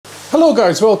Hello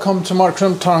guys, welcome to Mark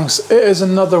Shrimp Tanks. It is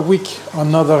another week,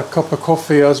 another cup of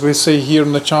coffee as we say here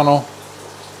on the channel.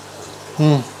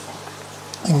 And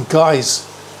guys,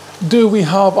 do we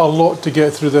have a lot to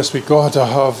get through this week? God, I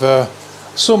have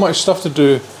so much stuff to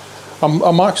do.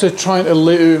 I'm actually trying to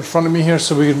lay it out in front of me here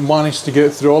so we can manage to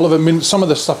get through all of it. I mean, some of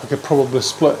the stuff I could probably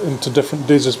split into different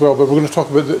days as well, but we're going to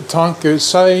talk about the tank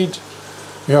outside.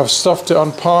 We have stuff to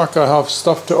unpack, I have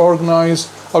stuff to organise.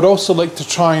 I'd also like to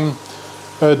try and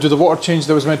do the water change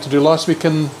that I was meant to do last week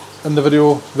in the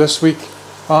video this week.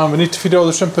 We need to feed all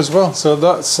the shrimp as well, so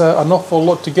that's an awful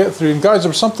lot to get through. And guys, there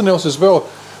was something else as well.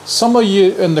 Some of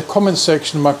you in the comment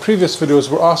section in my previous videos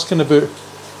were asking about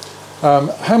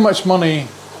how much money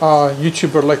a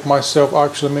YouTuber like myself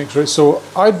actually makes, right? So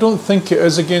I don't think it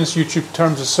is against YouTube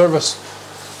terms of service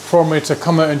for me to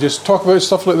come out and just talk about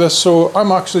stuff like this, so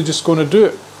I'm actually just going to do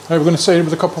it. Right, we're going to sit here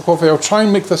with a cup of coffee. I'll try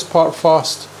and make this part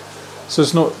fast so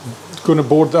it's not going to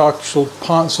bore the actual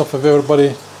pants off of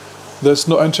everybody that's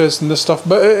not interested in this stuff,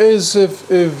 but it is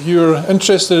if you're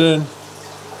interested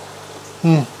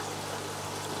in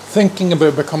thinking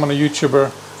about becoming a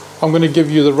YouTuber. I'm going to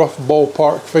give you the rough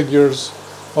ballpark figures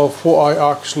of what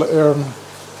I actually earn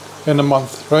in a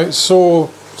month, right?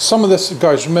 So some of this,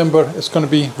 guys, remember, it's going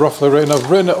to be roughly, right? And I've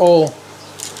written it all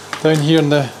down here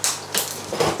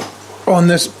on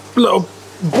this little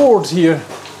board here,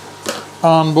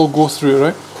 and we'll go through it,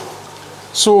 right?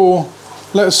 So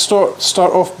let's start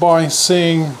off by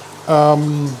saying how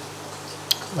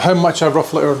much I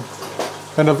roughly earn.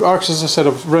 And I've actually, as I said,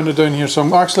 I've written it down here, so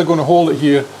I'm actually going to hold it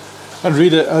here and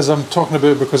read it as I'm talking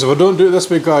about it, because if I don't do it this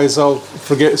way, guys, I'll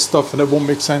forget stuff and it won't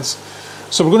make sense.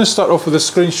 So we're going to start off with a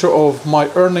screenshot of my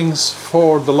earnings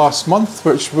for the last month,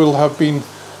 which will have been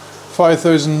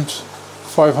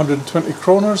 5,520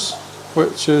 kroners,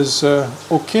 which is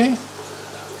okay.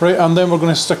 Right, and then we're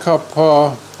going to stick up,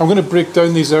 I'm going to break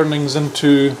down these earnings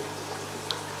into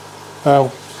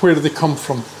where they come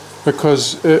from,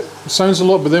 because it sounds a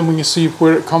lot, but then when you see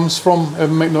where it comes from, it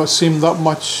might not seem that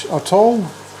much at all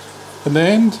in the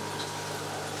end.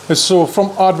 And so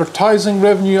from advertising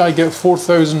revenue, I get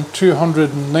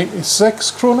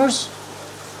 4,296 kroners.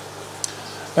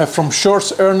 From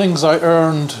shorts earnings, I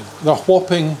earned the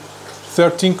whopping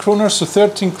 13 kroners. So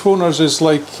 13 kroners is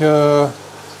like,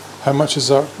 how much is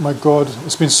that? My God,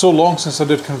 it's been so long since I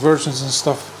did conversions and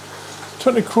stuff.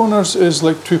 20 kroners is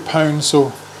like £2,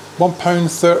 so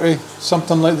 £1.30,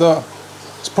 something like that.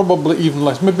 It's probably even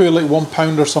less, maybe like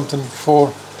 £1 or something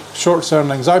for shorts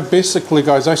earnings. I basically,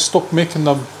 guys, I stopped making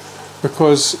them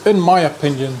because, in my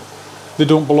opinion, they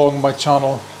don't belong on my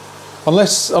channel.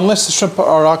 Unless the shrimp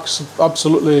are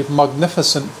absolutely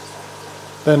magnificent,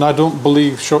 then I don't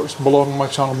believe shorts belong on my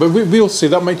channel. But we'll see,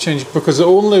 that might change, because the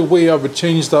only way I would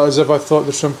change that is if I thought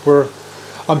the shrimp were...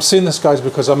 I'm saying this, guys,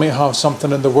 because I may have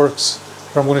something in the works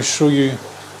where I'm going to show you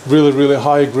really, really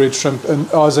high grade shrimp,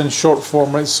 as in short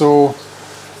form, right? So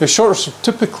the shorts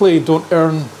typically don't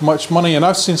earn much money, and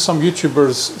I've seen some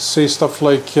YouTubers say stuff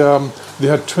like they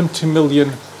had 20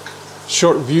 million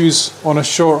short views on a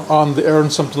short and they earn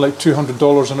something like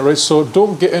 $200 on it, right? So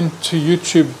don't get into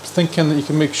YouTube thinking that you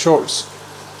can make shorts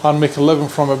and make a living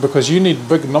from it, because you need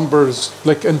big numbers,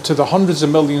 like into the hundreds of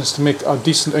millions, to make a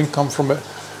decent income from it,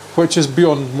 which is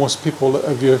beyond most people,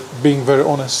 if you're being very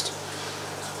honest.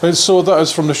 Right, so that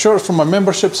is from the shorts. From my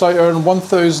memberships, I earn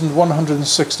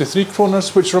 1,163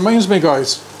 kroners, which reminds me,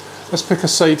 guys, let's pick a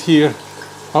side here.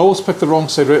 I always pick the wrong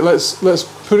side, right? Let's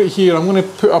put it here. I'm going to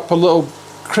put up a little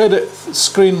credit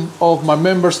screen of my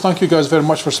members. Thank you guys very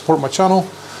much for supporting my channel.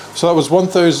 So that was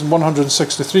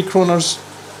 1,163 kroners.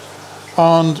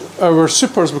 And our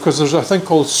supers, because there's a thing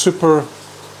called supers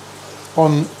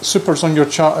on your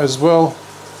chat as well,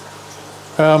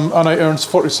 and I earned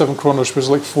 47 kroners, which was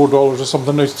like $4 or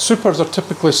something. Now, supers are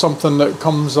typically something that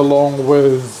comes along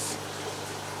with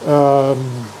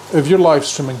if you're live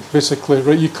streaming, basically,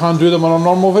 right? You can do them on a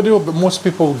normal video, but most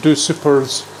people do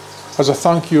supers as a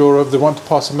thank you, or if they want to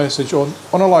pass a message on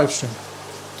a live stream.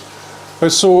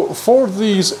 So for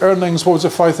these earnings, what was it,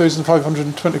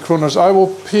 5,520 kroners, I will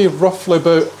pay roughly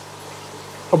about,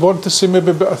 I want to say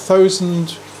maybe about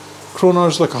 1,000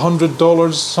 kroners, like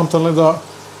 $100, something like that,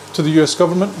 to the US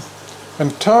government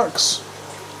in tax,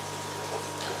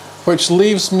 which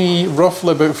leaves me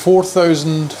roughly about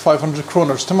 4,500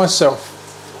 kroners to myself,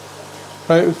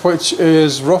 right, which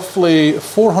is roughly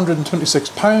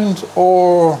 £426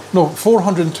 or, no,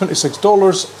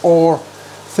 $426 or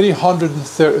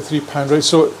 £333, right?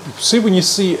 So see, when you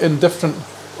see in different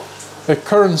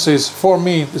currencies, for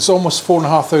me it's almost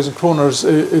 4,500 kroners.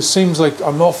 It seems like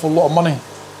an awful lot of money,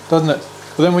 doesn't it?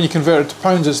 But then when you convert it to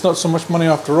pounds, it's not so much money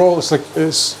after all. It's like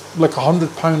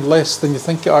 £100 less than you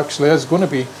think it actually is going to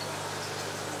be.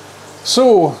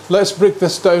 So let's break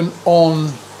this down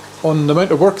on the amount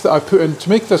of work that I put in to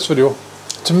make this video,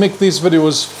 to make these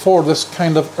videos for this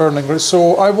kind of earning. Right?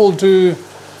 So I will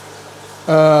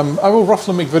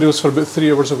roughly make videos for about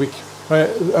 3 hours a week. Right?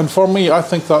 And for me, I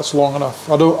think that's long enough.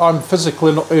 I'm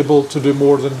physically not able to do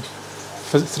more than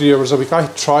 3 hours a week. I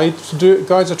tried to do it,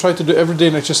 guys. I tried to do it every day,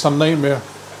 and it's just a nightmare.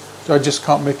 I just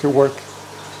can't make it work.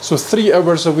 So 3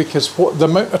 hours a week is what the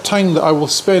amount of time that I will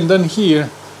spend in here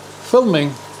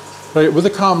filming, right, with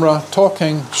the camera,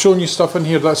 talking, showing you stuff in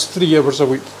here. That's 3 hours a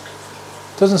week.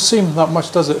 Doesn't seem that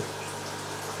much, does it?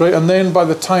 Right, and then by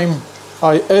the time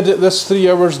I edit this 3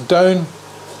 hours down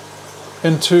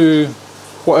into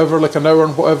whatever, like an hour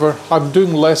and whatever, I'm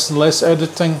doing less and less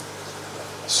editing.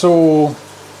 So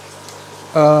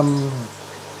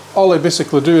all I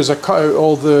basically do is I cut out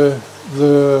all the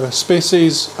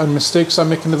spaces and mistakes I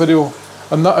make in the video,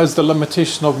 and that is the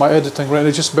limitation of my editing, right?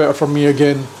 It's just better for me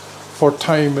again for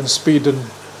time and speed. And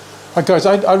guys,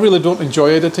 I really don't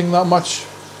enjoy editing that much,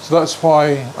 so that's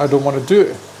why I don't want to do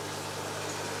it.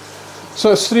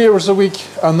 So it's 3 hours a week,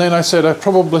 and then I said I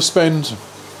probably spend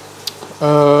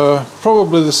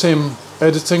probably the same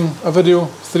editing a video,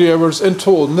 3 hours in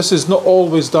total, and this is not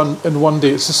always done in one day.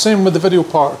 It's the same with the video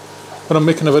part. When I'm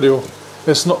making a video,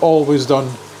 it's not always done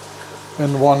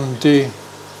in one day.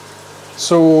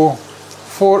 So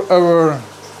for our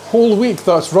whole week,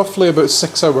 that's roughly about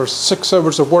 6 hours. 6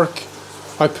 hours of work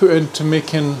I put into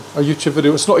making a YouTube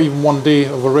video. It's not even one day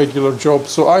of a regular job.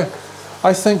 So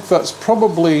I think that's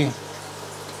probably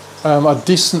a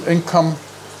decent income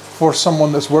for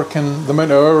someone that's working the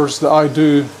amount of hours that I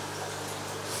do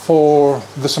for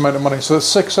this amount of money. So it's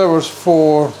 6 hours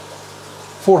for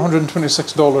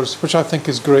 $426, which I think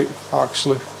is great,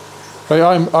 actually. Right,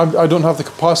 I don't have the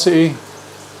capacity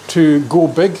to go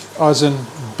big, as in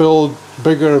build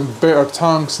bigger and better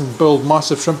tanks and build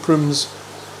massive shrimp rooms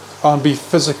and be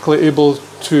physically able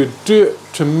to do it,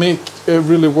 to make it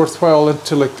really worthwhile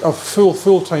into like a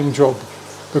full-time job,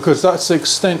 because that's the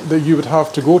extent that you would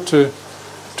have to go to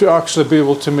actually be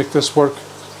able to make this work.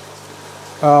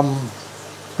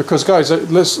 Because guys,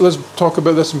 let's talk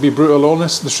about this and be brutal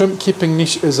honest. The shrimp keeping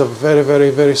niche is a very,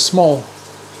 very, very small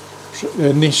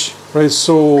niche, right?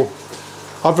 So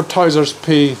advertisers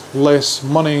pay less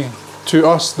money to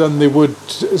us than they would,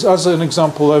 as an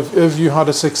example, if you had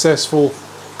a successful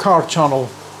car channel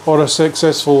or a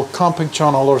successful camping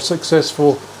channel or a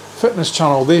successful fitness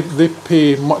channel, they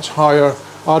pay much higher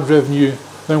ad revenue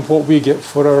than what we get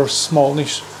for our small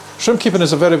niche. Shrimp keeping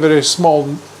is a very, very small,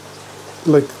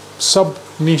 like, sub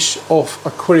niche of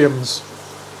aquariums.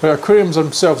 Right, aquariums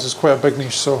themselves is quite a big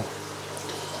niche, so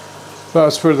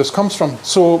that's where this comes from.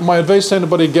 So my advice to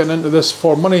anybody getting into this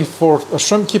for money for a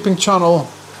shrimp keeping channel,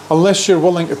 unless you're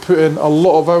willing to put in a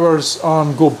lot of hours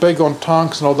and go big on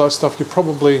tanks and all that stuff, you're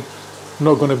probably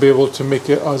not going to be able to make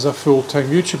it as a full-time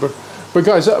YouTuber. But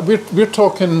guys, we're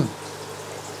talking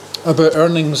about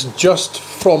earnings just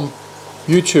from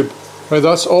YouTube. Right,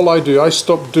 that's all I do. I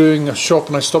stopped doing a shop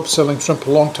and I stopped selling shrimp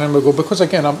a long time ago because,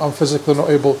 again, I'm physically not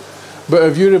able. But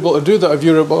if you're able to do that, if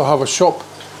you're able to have a shop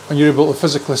and you're able to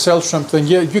physically sell shrimp, then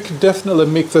yeah, you can definitely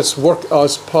make this work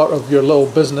as part of your little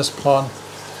business plan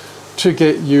to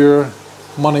get your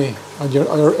money and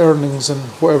your earnings and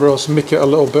whatever else, make it a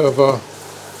little bit of a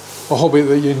hobby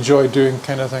that you enjoy doing,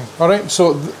 kind of thing. Alright,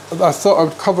 so I thought I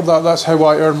would cover that. That's how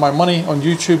I earn my money on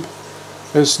YouTube.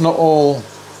 It's not all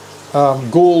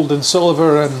gold and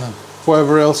silver and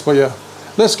whatever else, but yeah,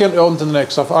 let's get on to the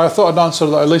next stuff. I thought I'd answer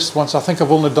that at least once. I think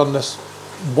I've only done this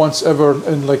once ever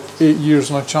in like 8 years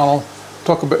on my channel,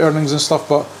 talk about earnings and stuff,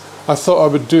 but I thought I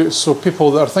would do it so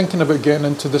people that are thinking about getting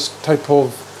into this type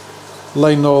of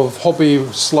line of hobby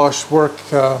slash work,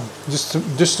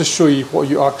 just to show you what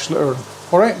you actually earn.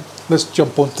 Alright, let's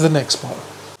jump on to the next part.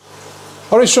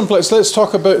 Alright, shrimplets, let's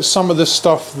talk about some of this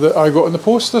stuff that I got in the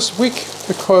post this week,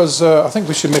 because I think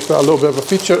we should make that a little bit of a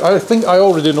feature. I think I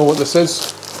already know what this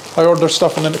is. I order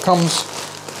stuff and then it comes.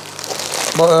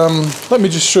 But let me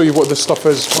just show you what this stuff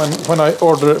is when I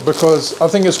order it, because I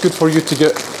think it's good for you to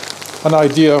get an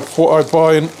idea of what I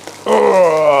buy and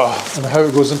how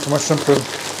it goes into my shrimp room.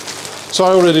 So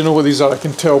I already know what these are. I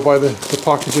can tell by the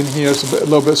packaging here. It's a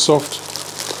little bit soft.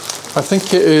 I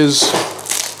think it is.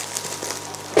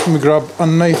 Let me grab a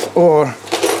knife or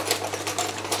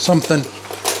something.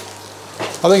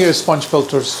 I think it is sponge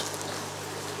filters.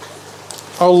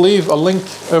 I'll leave a link,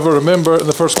 if I remember, in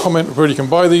the first comment where you can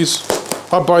buy these.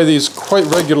 I buy these quite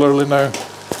regularly now,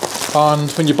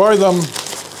 and when you buy them,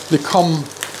 they come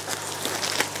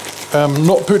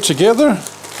not put together,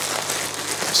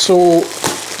 So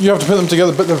you have to put them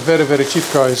together, but they're very, very cheap,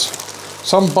 guys.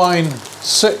 So I'm buying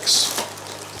 6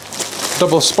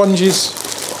 double sponges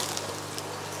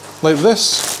like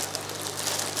this.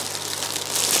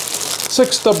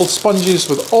 6 double sponges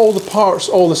with all the parts,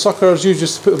 all the suckers, you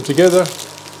just put them together.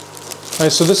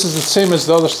 So this is the same as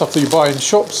the other stuff that you buy in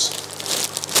shops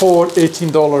for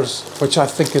 $18, which I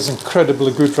think is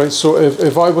incredibly good, right? So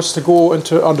if I was to go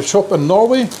into a shop in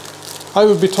Norway, I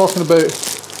would be talking about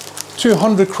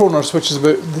 200 kroners, which is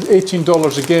about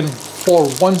 $18 again for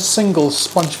one single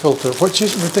sponge filter, which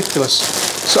is ridiculous.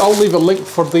 So I'll leave a link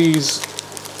for these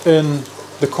in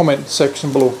the comment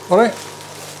section below. Alright,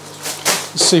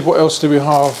 let's see what else do we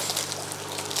have.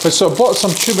 Right, so I bought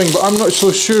some tubing, but I'm not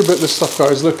so sure about this stuff,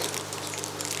 guys. Look,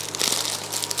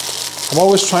 I'm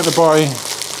always trying to buy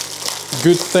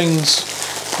good things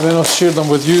and then I'll share them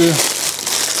with you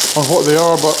on what they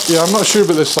are, but yeah, I'm not sure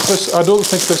about this stuff. I don't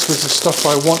think this was the stuff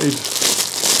I wanted.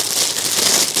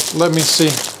 Let me see.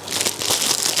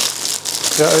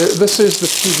 Yeah, this is the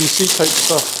PVC type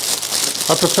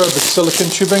stuff. I prefer the silicone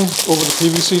tubing over the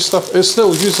PVC stuff. It's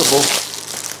still usable.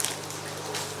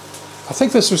 I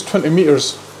think this was 20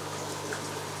 meters.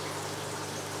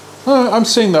 I'm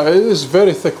saying that it is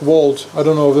very thick walled. I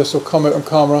don't know if this will come out on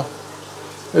camera.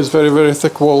 It's very, very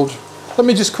thick walled. Let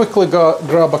me just quickly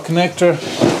grab a connector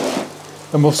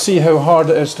and we'll see how hard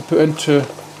it is to put into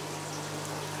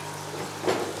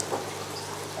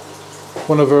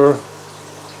one of our...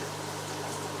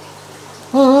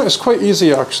 Oh, it's quite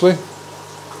easy actually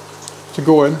to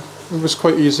go in. It was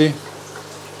quite easy.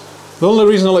 The only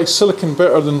reason I like silicone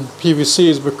better than PVC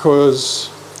is because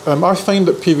I find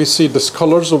that PVC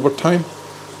discolours over time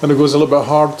and it goes a little bit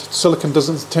hard. Silicone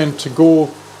doesn't tend to go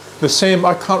the same.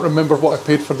 I can't remember what I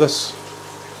paid for this.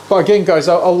 But again, guys,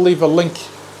 I'll leave a link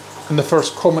in the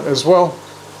first comment as well.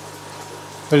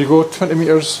 There you go, 20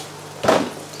 meters.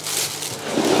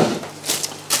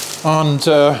 And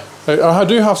I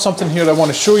do have something here I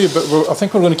want to show you, but I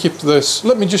think we're going to keep this.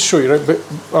 Let me just show you, right?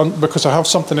 Because I have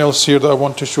something else here that I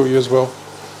want to show you as well.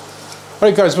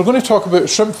 Right, guys, we're going to talk about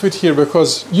shrimp food here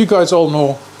because you guys all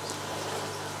know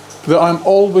that I'm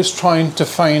always trying to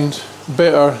find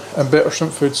better and better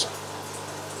shrimp foods.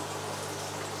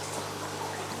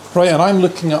 Right, and I'm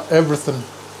looking at everything.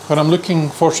 When I'm looking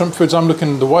for shrimp foods, I'm looking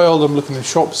in the wild, I'm looking in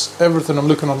shops, everything. I'm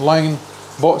looking online,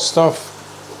 bought stuff,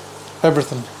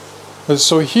 everything.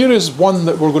 So here is one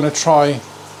that we're going to try,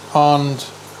 and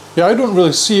yeah, I don't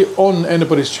really see it on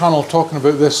anybody's channel talking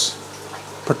about this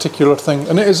particular thing,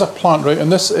 and it is a plant, right?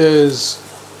 And this is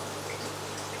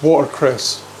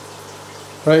watercress,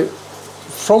 right?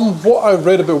 From what I've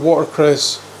read about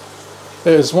watercress,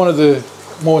 it is one of the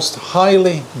most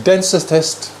highly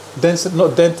densest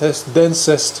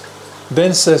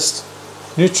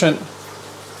nutrient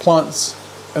plants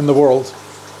in the world,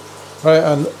 right?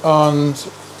 And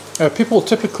people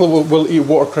typically will eat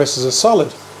watercress as a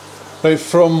salad, right?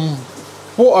 From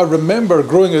what I remember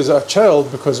growing as a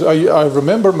child, because I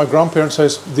remember at my grandparents'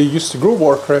 house they used to grow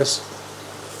watercress.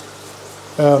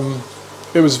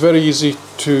 It was very easy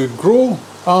to grow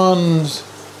and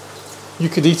you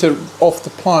could eat it off the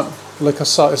plant like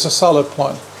it's a salad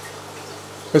plant.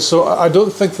 And so I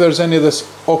don't think there's any of this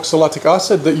oxalatic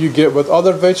acid that you get with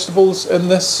other vegetables in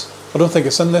this. I don't think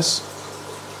it's in this.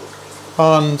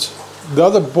 And the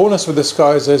other bonus with this,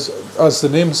 guys, is, as the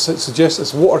name suggests,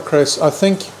 it's watercress. I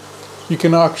think you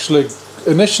can actually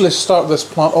initially start this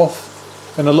plant off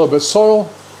in a little bit of soil,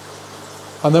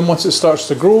 and then once it starts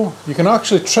to grow, you can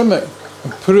actually trim it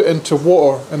and put it into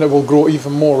water and it will grow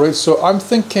even more, right? So I'm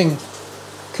thinking,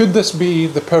 could this be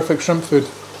the perfect shrimp food?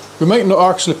 We might not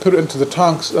actually put it into the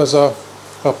tanks as a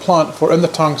plant for in the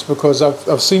tanks, because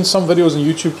I've seen some videos on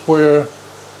YouTube where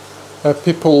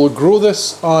people grow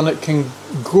this and it can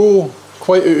go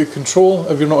quite out of control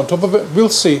if you're not on top of it. We'll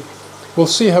see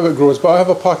how it grows, but I have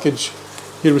a package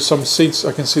here with some seeds.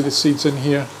 I can see the seeds in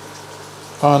here,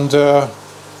 and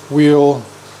we'll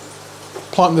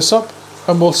plant this up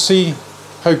and we'll see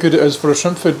how good it is for a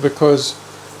shrimp food, because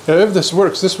if this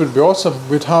works, this would be awesome.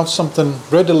 We'd have something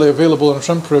readily available in a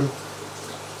shrimp room,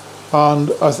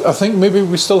 and I think maybe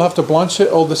we still have to blanch it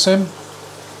all the same,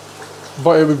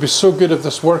 but it would be so good if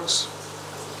this works,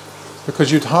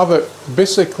 because you'd have it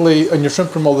basically in your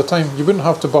shrimp room all the time. You wouldn't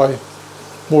have to buy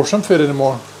more shrimp food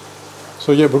anymore.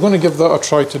 So yeah, we're going to give that a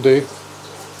try today.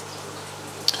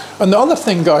 And the other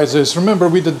thing, guys, is remember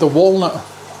we did the walnut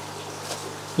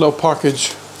little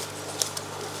package,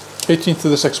 18th to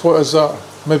the 6th, what is that?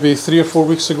 Maybe 3 or 4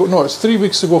 weeks ago. No, it's 3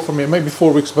 weeks ago for me. It might be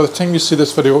 4 weeks. By the time you see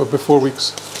this video, it'll be 4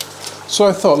 weeks. So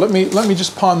I thought, let me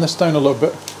just pan this down a little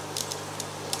bit.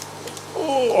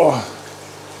 Oh.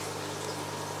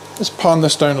 Let's pan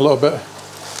this down a little bit.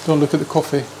 Don't look at the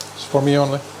coffee, it's for me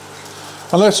only.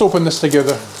 And let's open this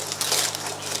together.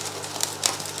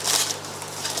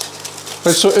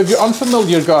 Right, so if you're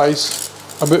unfamiliar guys,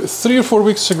 about 3 or 4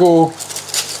 weeks ago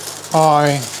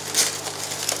I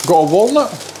got a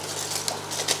walnut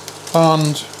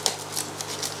and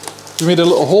we made a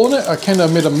little hole in it. I kind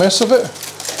of made a mess of it.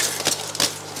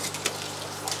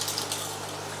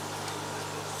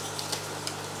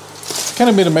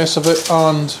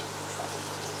 And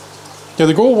yeah,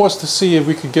 the goal was to see if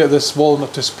we could get this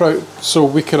walnut to sprout so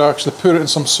we could actually put it in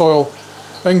some soil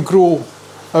and grow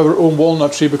our own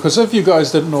walnut tree. Because if you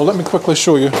guys didn't know, let me quickly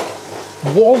show you.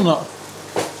 Walnut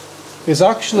is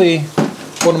actually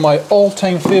one of my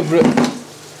all-time favourite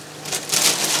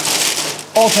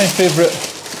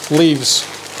leaves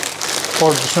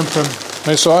for the shrimp room.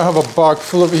 Right, so I have a bag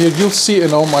full of it here. You'll see it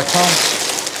in all my cans.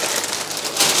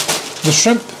 The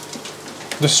shrimp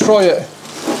destroy it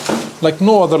like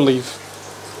no other leaf.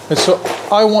 And so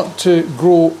I want to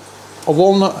grow a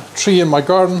walnut tree in my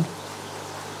garden,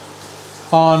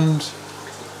 and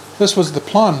this was the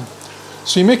plan.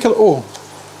 So you make it,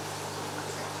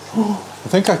 I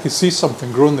think I can see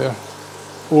something growing there.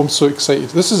 Oh, I'm so excited.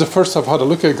 This is the first I've had a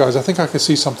look at it, guys. I think I can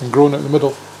see something growing out in the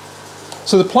middle.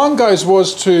 So the plan, guys,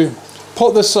 was to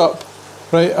pot this up,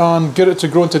 right, and get it to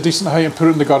grow into a decent height and put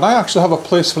it in the garden. I actually have a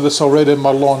place for this already in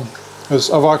my lawn, as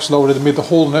I've actually already made the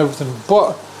hole and everything.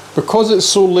 But because it's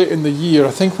so late in the year,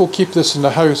 I think we'll keep this in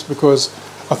the house, because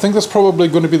I think that's probably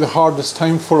going to be the hardest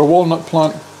time for a walnut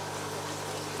plant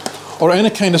or any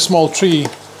kind of small tree,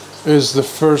 is the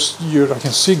first year. I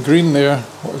can see green there.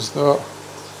 What is that?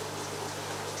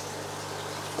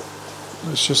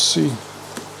 Let's just see.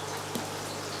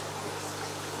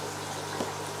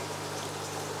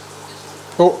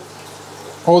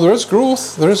 Oh, there is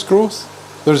growth. There is growth.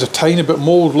 There's a tiny bit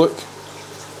mold, look.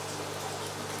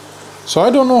 So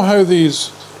I don't know how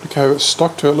these, look how it's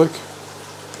stuck to it, look.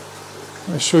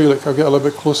 Let me show you, look, I'll get a little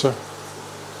bit closer.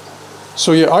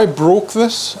 So yeah, I broke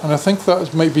this, and I think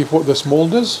that might be what this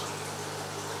mold is.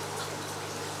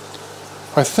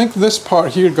 I think this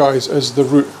part here, guys, is the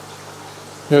root.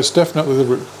 Yeah, it's definitely the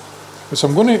root. So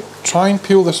I'm going to try and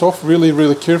peel this off really,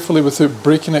 really carefully without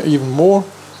breaking it even more.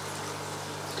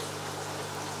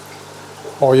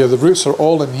 Oh yeah, the roots are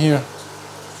all in here.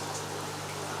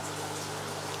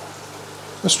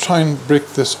 Let's try and break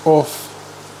this off.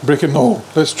 Break it, no.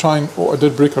 Let's try and, I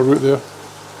did break a root there.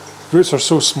 Roots are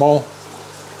so small.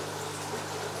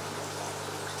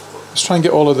 Let's try and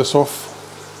get all of this off.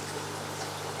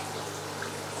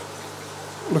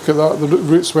 Look at that, the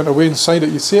roots went away inside it,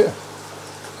 you see it?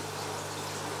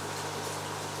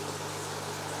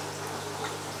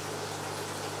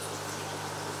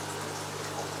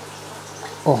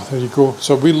 Oh, there you go.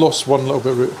 So we lost one little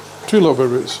bit root, 2 little bit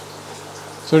roots.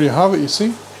 So there you have it, you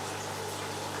see?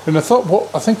 And I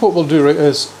think what we'll do, right,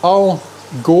 is I'll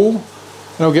go and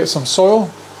I'll get some soil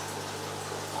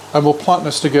and we'll plant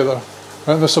this together.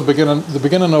 And this will begin the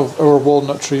beginning of our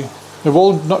walnut tree. The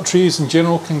walnut trees in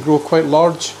general can grow quite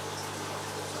large.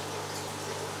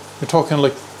 You're talking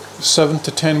like 7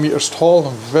 to 10 meters tall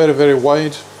and very, very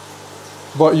wide.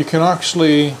 But you can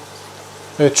actually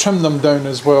trim them down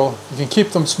as well. You can keep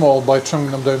them small by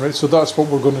trimming them down, right? So that's what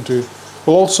we're going to do.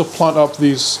 We'll also plant up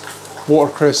these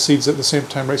watercress seeds at the same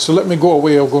time, right? So let me go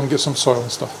away, I'll go and get some soil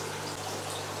and stuff.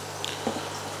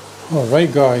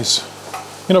 Alright guys,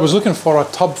 I was looking for a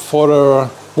tub for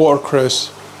our watercress.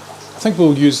 I think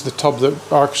we'll use the tub that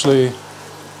actually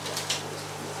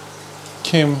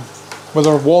came with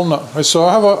our walnut. Right, so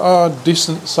I have a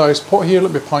decent sized pot here.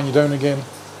 Let me pan you down again.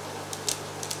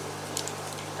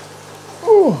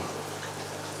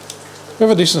 We have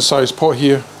a decent sized pot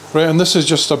here, right, and this is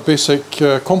just a basic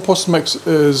compost mix.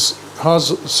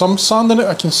 Has some sand in it,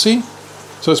 I can see,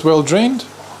 so it's well drained.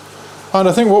 And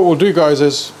I think what we'll do, guys,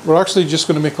 is we're actually just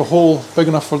going to make a hole big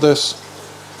enough for this,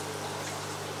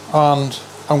 and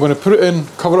I'm going to put it in,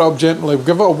 cover it up gently,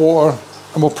 give it a water,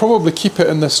 and we'll probably keep it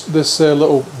in this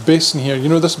little basin here. You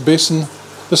know, this basin,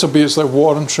 this will be its like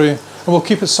watering tray, and we'll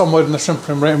keep it somewhere in the shrimp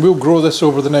room, right, and we'll grow this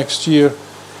over the next year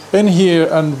in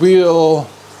here, and we'll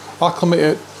acclimate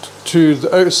it to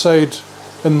the outside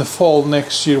in the fall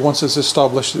next year once it's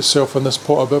established itself in this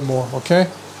pot a bit more, okay?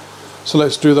 So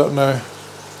let's do that now.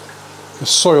 The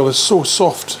soil is so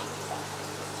soft.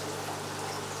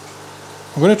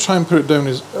 I'm going to try and put it down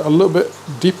a little bit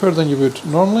deeper than you would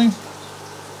normally.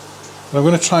 And I'm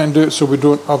going to try and do it so we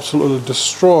don't absolutely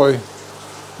destroy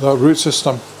that root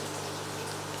system.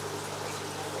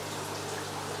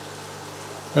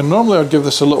 And normally I'd give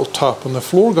this a little tap on the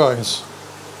floor, guys.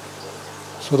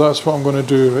 So that's what I'm going to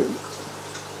do. Right?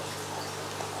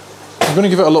 I'm going to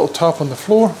give it a little tap on the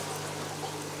floor.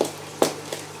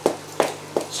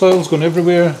 Soil's going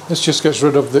everywhere. This just gets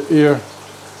rid of the air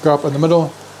gap in the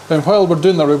middle. And while we're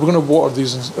doing that, we're going to water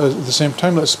these at the same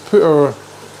time. Let's put our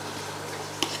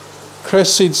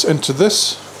cress seeds into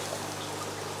this.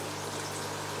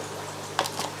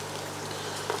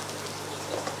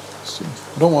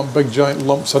 I don't want big giant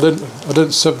lumps. I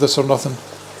didn't sieve this or nothing.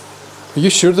 Are you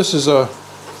sure this is a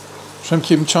shrimp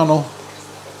keeping channel?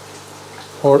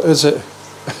 Or is it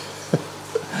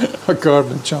a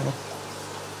gardening channel?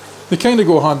 They kind of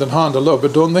go hand in hand a little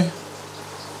bit, don't they?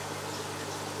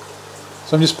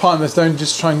 So I'm just patting this down,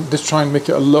 just try and make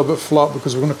it a little bit flat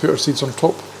because we're going to put our seeds on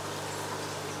top.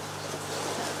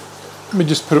 Let me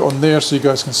just put it on there so you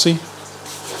guys can see. I'm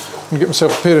going to get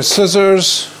myself a pair of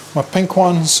scissors, my pink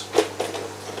ones.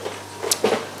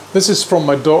 This is from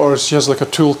my daughter. She has like a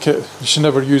tool kit she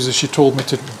never uses. She told me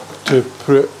to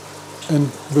put it in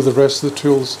with the rest of the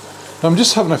tools. Now I'm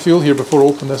just having a feel here before I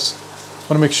open this.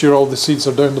 I want to make sure all the seeds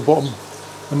are down the bottom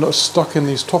and not stuck in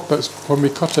these top bits when we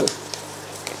cut it.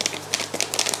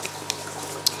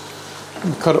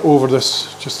 Cut it over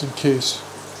this just in case.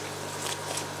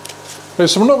 Right,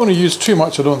 so we're not going to use too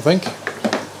much, I don't think.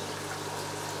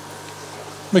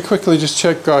 Let me quickly just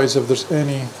check, guys, if there's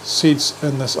any seeds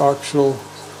in this actual.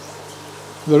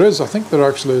 There is, I think there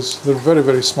actually is. They're very,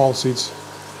 very small seeds.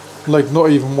 Like not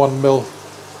even 1 mil.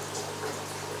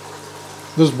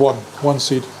 There's one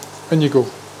seed. In you go.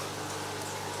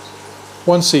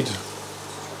 One seed.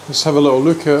 Let's have a little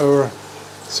look at our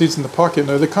seeds in the packet.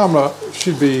 Now the camera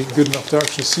should be good enough to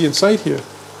actually see inside here.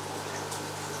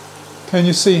 Can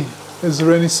you see? Is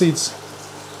there any seeds?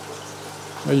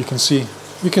 Now you can see.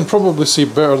 You can probably see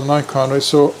better than I can, right?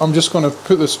 So I'm just going to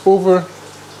put this over.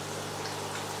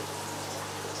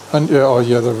 And yeah, oh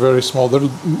yeah, they're very small. They're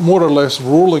more or less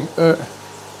rolling out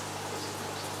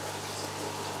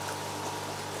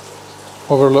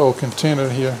of our little container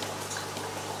here.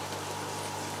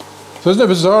 So isn't it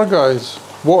bizarre, guys?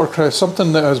 Watercress,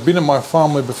 something that has been in my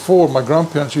family before. My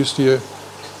grandparents used to use.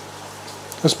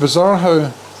 It's bizarre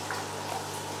how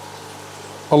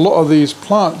a lot of these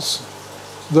plants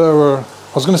that were,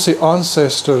 I was going to say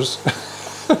ancestors.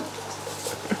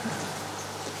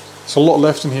 There's a lot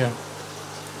left in here.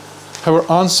 How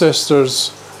our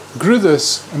ancestors grew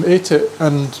this and ate it,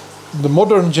 and the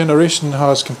modern generation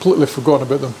has completely forgotten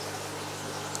about them.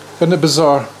 Isn't it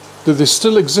bizarre that they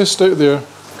still exist out there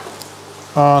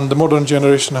and the modern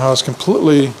generation has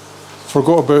completely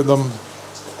forgot about them?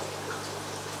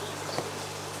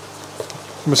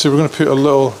 Let me see, we're going to put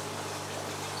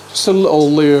just a little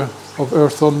layer of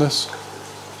earth on this.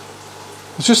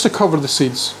 It's just to cover the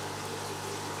seeds.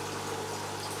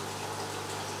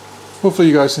 Hopefully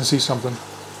you guys can see something.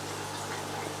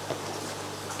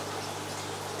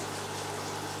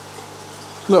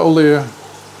 Little layer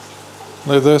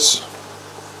like this.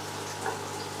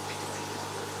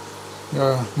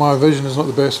 Yeah, my vision is not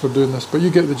the best for doing this, but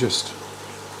you get the gist.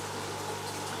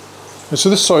 And so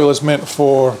this soil is meant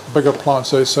for bigger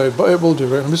plants outside, but it will do,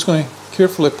 right? I'm just going to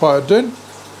carefully pat it down.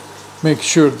 Make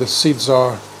sure the seeds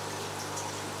are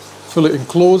fully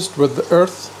enclosed with the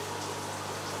earth.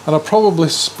 And I'll probably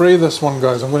spray this one,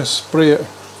 guys. I'm going to spray it.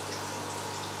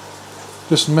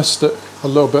 Just mist it a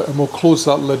little bit and we'll close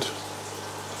that lid.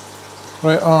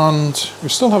 Right, and we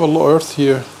still have a lot of earth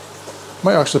here.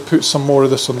 Might actually put some more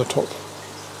of this on the top.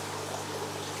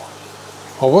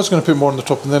 I was going to put more on the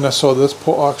top, and then I saw this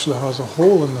pot actually has a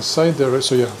hole in the side there, right?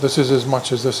 So yeah, this is as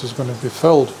much as this is going to be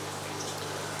filled.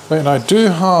 Right, and I do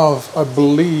have, I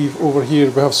believe over here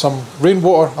we have some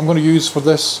rainwater I'm going to use for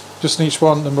this, just in each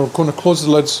one, and we're going to close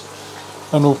the lids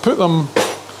and we'll put them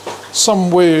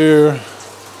somewhere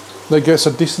that gets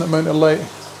a decent amount of light.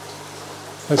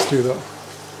 Let's do that.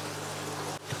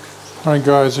 Alright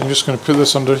guys, I'm just going to put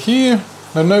this under here.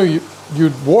 Now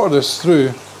you'd water this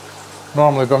through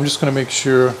normally, but I'm just going to make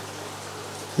sure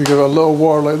you give it a little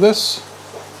water like this.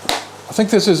 I think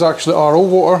this is actually RO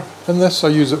water in this. I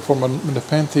use it for my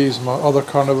nepenthes, my other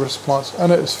carnivorous plants,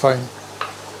 and it is fine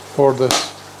for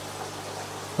this.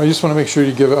 I just want to make sure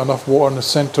you give it enough water in the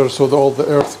centre so that all the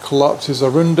earth collapses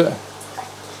around it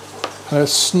and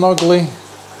it's snugly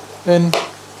in.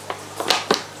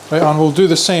 Right, and we'll do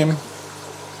the same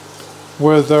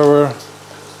with our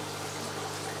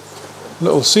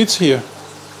little seeds here.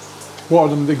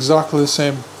 Water them exactly the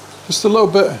same, just a little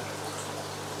bit.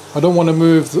 I don't want to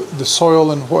move the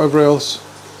soil and whatever else.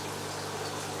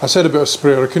 I said about a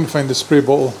sprayer, I couldn't find the spray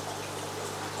bottle.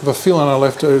 I have a feeling I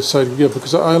left it outside here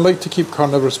because I like to keep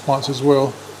carnivorous plants as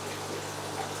well.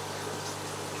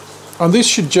 And these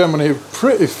should germinate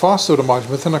pretty fast, I would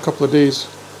imagine, within a couple of days.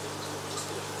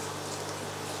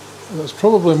 That's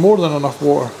probably more than enough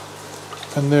water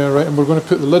in there, right? And we're going to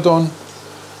put the lid on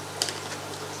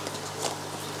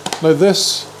like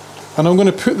this, and I'm going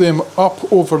to put them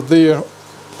up over there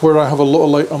where I have a lot of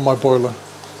light on my boiler.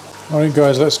 Alright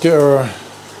guys, let's get our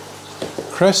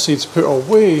cress seeds put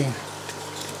away.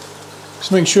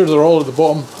 Just make sure they're all at the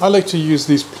bottom. I like to use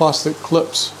these plastic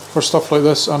clips for stuff like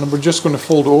this, and we're just going to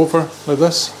fold it over like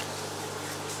this.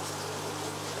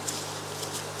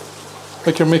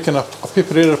 Like you're making a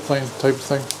paper aeroplane type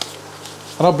thing.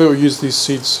 And I'll be able to use these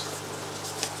seeds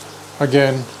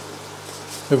again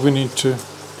if we need to.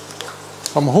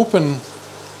 I'm hoping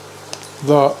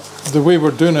that the way we're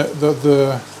doing it,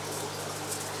 that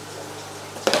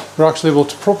we're actually able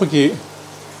to propagate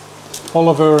all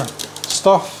of our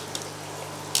stuff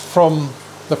from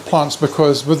the plants,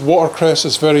 because with watercress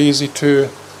it's very easy to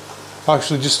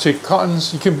actually just take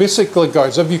cuttings. You can basically,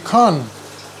 guys, if you can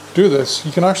do this,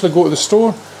 you can actually go to the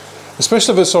store,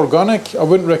 especially if it's organic. I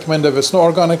wouldn't recommend it if it's not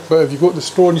organic, but if you go to the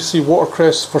store and you see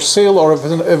watercress for sale, or if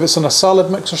it's in a salad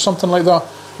mix or something like that,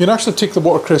 you can actually take the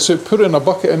watercress out, put it in a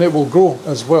bucket, and it will grow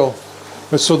as well.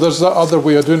 But so there's that other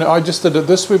way of doing it. I just did it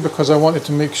this way because I wanted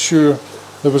to make sure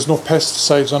there was no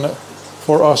pesticides on it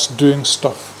for us doing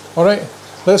stuff. Alright,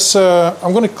 let's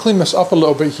I'm going to clean this up a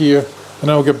little bit here, and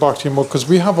then I'll get back to you more, because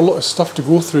we have a lot of stuff to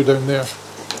go through down there.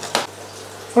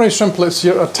 Alright shrimplets,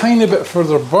 here a tiny bit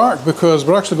further back, because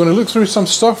we're actually going to look through some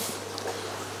stuff.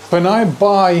 When I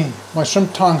buy my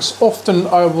shrimp tanks, often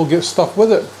I will get stuff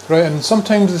with it, right? And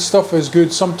sometimes the stuff is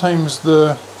good, sometimes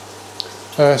the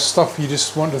stuff you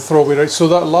just want to throw away, right? So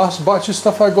that last batch of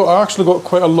stuff I actually got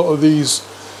quite a lot of these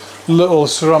little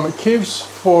ceramic caves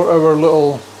for our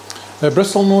little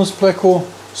bristlenose pleco.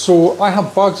 So I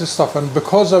have bags of stuff, and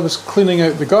because I was cleaning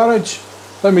out the garage,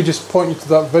 let me just point you to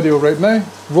that video right now.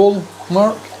 Roll,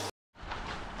 Mark.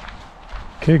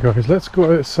 Okay guys, let's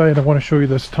go outside. I want to show you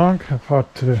this tank. I've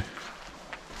had to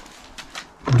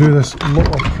do this lot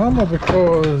of camera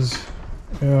because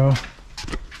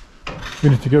we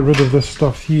need to get rid of this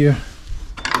stuff here.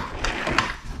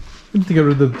 We need to get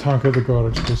rid of the tank out of the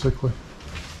garage basically.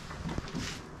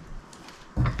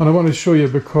 And I want to show you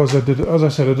because I did it, as I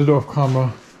said, I did it off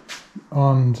camera,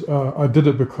 and I did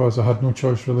it because I had no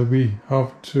choice really. We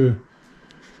have to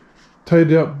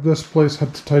tidy up this place,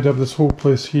 had to tidy up this whole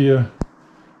place here,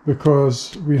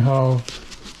 because we have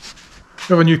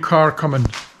a new car coming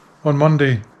on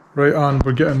Monday, right? And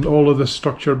we're getting all of this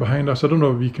structure behind us. I don't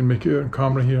know if you can make it out on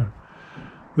camera here.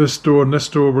 This door and this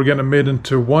door, we're getting it made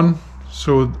into one.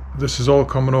 So this is all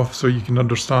coming off, so you can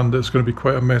understand that it's going to be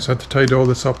quite a mess. I had to tidy all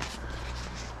this up.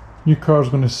 New car's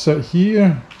going to sit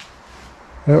here.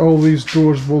 All these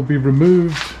doors will be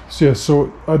removed. So yeah,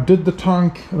 so I did the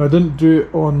tank, and I didn't do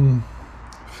it on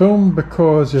film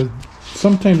because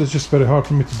sometimes it's just very hard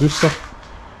for me to do stuff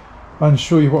and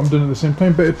show you what I'm doing at the same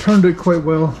time. But it turned out quite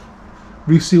well.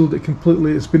 Resealed it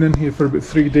completely. It's been in here for about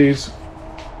 3 days.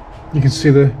 You can see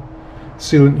the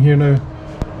sealant here now.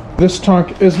 This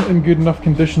tank isn't in good enough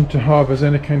condition to have as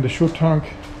any kind of show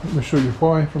tank. Let me show you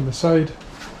why from the side.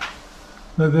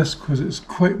 Now this, because it's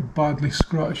quite badly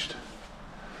scratched.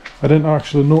 I didn't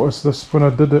actually notice this when I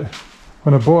did it,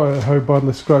 when I bought it, how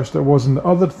badly scratched it was. And the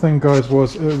other thing, guys,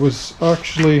 was it was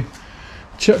actually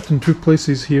chipped in 2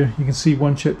 places here. You can see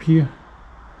one chip here,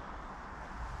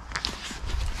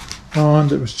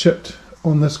 and it was chipped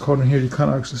on this corner here. You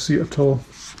can't actually see it at all.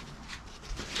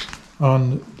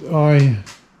 And I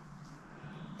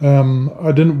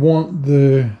didn't want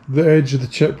the edge of the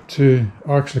chip to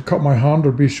actually cut my hand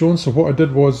or be shown, so what I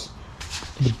did was,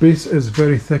 the base is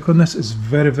very thick on this. It's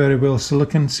very, very well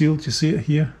silicone sealed. You see it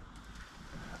here?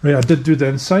 Right, I did do the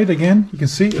inside again. You can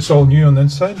see it's all new on the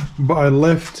inside, but I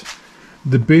left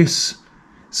the base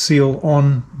seal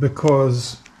on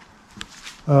because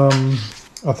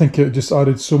I think it just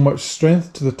added so much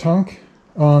strength to the tank.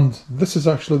 And this is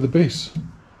actually the base.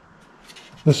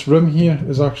 This rim here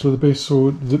is actually the base.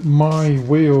 So my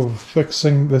way of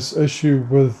fixing this issue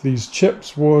with these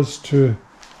chips was to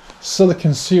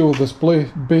silicone seal this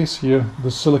base here, the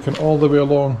silicone all the way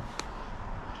along.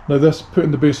 Now this,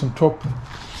 putting the base on top,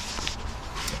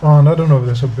 and I don't know if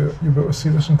this you'll be able to see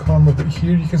this in camera, but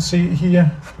here you can see it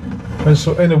here. And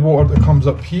so any water that comes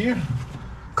up here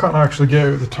can't actually get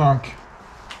out of the tank.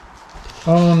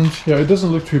 And yeah, it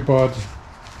doesn't look too bad.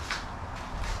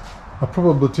 I'll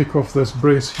probably take off this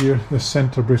brace here, this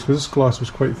centre brace, because this glass was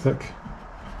quite thick.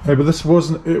 But this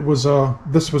wasn't,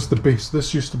 this was the base.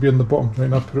 This used to be on the bottom, right?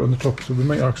 Now I put it on the top, so we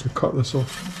might actually cut this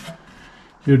off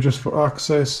here just for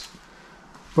access.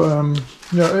 But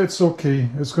yeah, it's okay.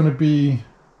 It's going to be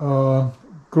a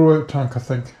grow out tank, I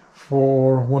think,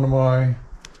 for one of my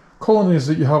colonies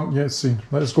that you haven't yet seen.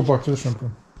 Let's go back to the shrimp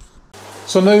room.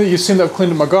 So now that you've seen that I've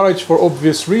cleaned up my garage for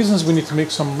obvious reasons, we need to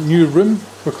make some new room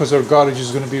because our garage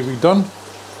is going to be redone.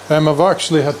 I've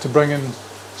actually had to bring in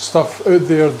stuff out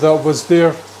there that was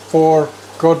there for,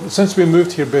 God, since we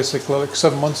moved here basically, like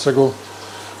 7 months ago.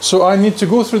 So I need to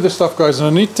go through this stuff, guys, and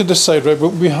I need to decide, right,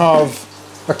 but we have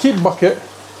a keep bucket.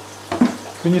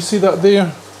 Can you see that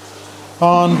there?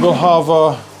 And we'll have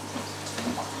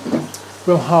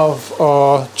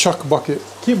a chuck bucket.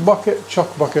 Keep bucket,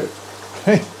 chuck bucket.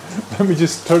 Okay? Let me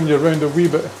just turn you around a wee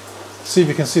bit. See if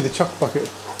you can see the chuck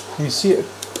bucket. Can you see it?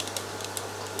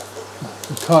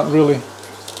 You can't really.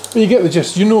 But you get the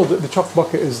gist. You know that the chuck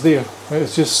bucket is there. Right?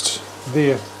 It's just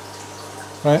there.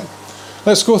 Right?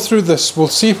 Let's go through this. We'll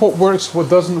see what works, what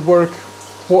doesn't work,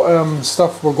 what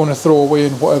stuff we're going to throw away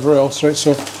and whatever else. Right?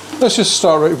 So let's just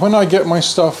start. Right? When I get my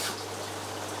stuff,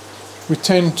 we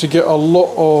tend to get a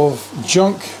lot of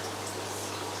junk.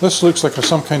 This looks like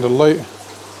some kind of light.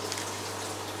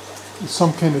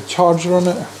 Some kind of charger on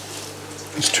it.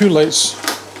 There's two lights.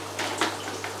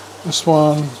 This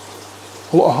one,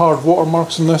 a lot of hard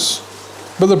watermarks in this,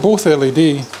 but they're both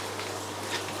LED.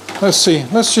 Let's see.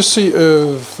 Let's just see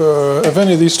if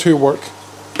any of these two work.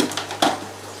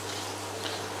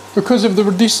 Because if they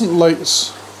were decent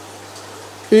lights,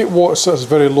 8 watts, that's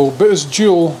very low, but it's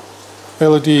dual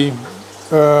LED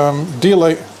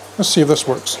daylight. Let's see if this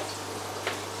works.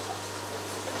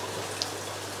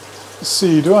 Let's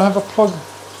see, do I have a plug?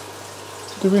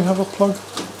 Do we have a plug?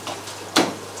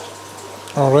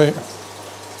 Alright.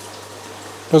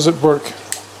 Does it work?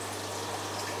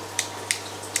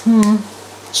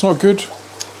 It's not good.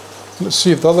 Let's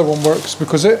see if the other one works,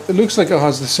 because it looks like it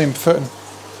has the same fitting.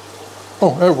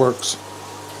 Oh, it works.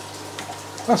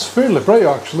 That's fairly bright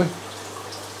actually.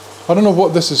 I don't know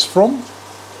what this is from.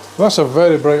 That's a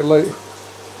very bright light.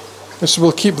 This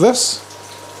will keep this.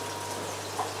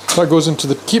 That goes into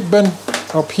the keep bin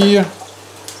up here.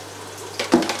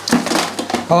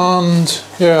 And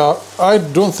yeah, I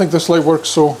don't think this light works,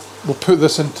 so we'll put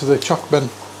this into the chuck bin.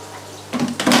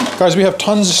 Guys, we have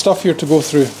tons of stuff here to go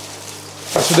through.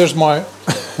 So there's my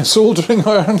soldering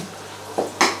iron.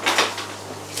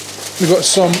 We've got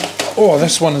some, oh,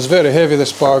 this one is very heavy,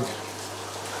 this bag.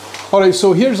 Alright,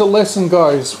 so here's a lesson,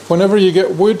 guys. Whenever you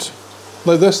get wood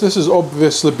like this has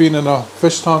obviously been in a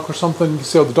fish tank or something. You can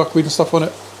see all the duckweed and stuff on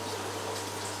it.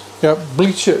 Yeah,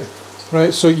 bleach it.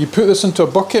 Right, so you put this into a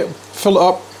bucket, fill it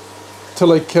up to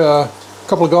like a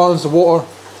couple of gallons of water,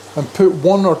 and put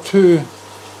 1 or 2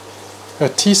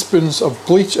 teaspoons of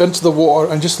bleach into the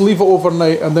water, and just leave it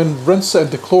overnight, and then rinse it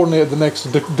and dechlorinate it the next.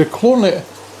 Dechlorinate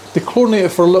it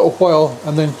for a little while,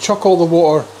 and then chuck all the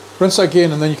water, rinse it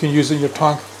again, and then you can use it in your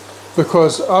tank.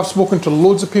 Because I've spoken to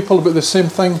loads of people about the same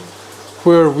thing,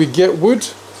 where we get wood,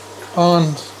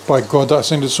 and by God, that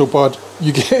sounded so bad.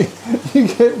 You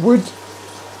get wood,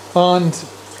 and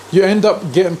you end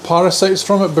up getting parasites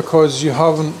from it because you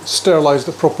haven't sterilised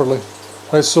it properly.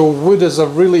 Right, so wood is a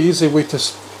really easy way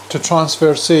to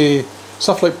transfer, say,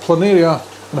 stuff like planaria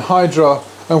and hydra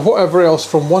and whatever else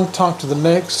from one tank to the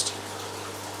next.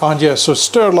 And yeah, so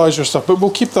sterilise your stuff, but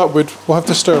we'll keep that wood. We'll have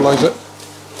to sterilise it.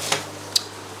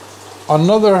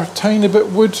 Another tiny bit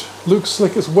wood, looks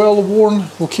like it's well worn.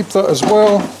 We'll keep that as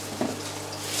well.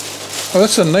 Oh,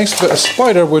 that's a nice bit of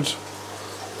spider wood.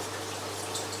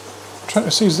 I'm trying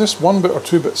to see, is this 1 bit or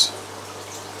 2 bits?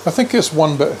 I think it's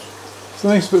 1 bit. It's a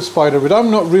nice bit of spider wood.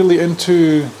 I'm not really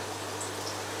into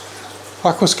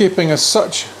aquascaping as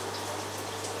such,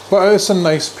 but it's a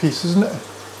nice piece, isn't it?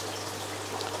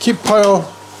 Keep pile.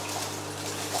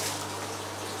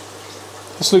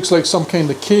 This looks like some kind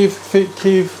of cave, fake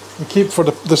cave. We keep for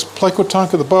this Plico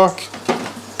tank at the back.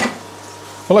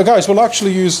 Well, guys, we'll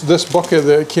actually use this bucket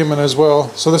that it came in as well.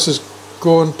 So this is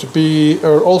going to be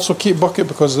our also keep bucket,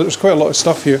 because there's quite a lot of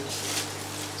stuff here.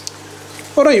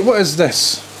 Alright, what is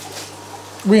this?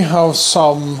 We have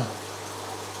some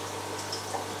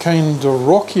kind of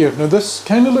rock here. Now this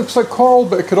kind of looks like coral,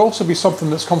 but it could also be something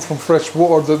that's come from fresh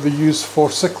water that they use for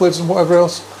cichlids and whatever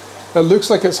else. It looks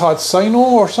like it's had cyano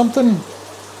or something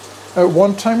at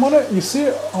one time on it. You see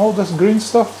it? All this green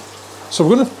stuff. So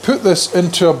we're going to put this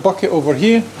into a bucket over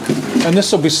here, and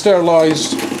this will be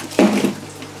sterilised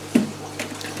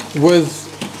with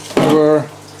our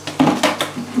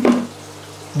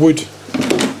wood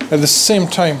at the same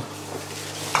time.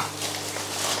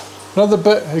 Another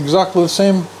bit exactly the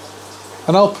same,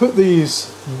 and I'll put these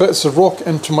bits of rock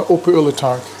into my Opa-Ula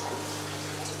tank.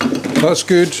 That's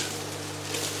good.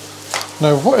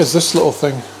 Now what is this little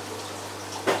thing?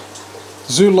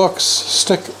 Zulux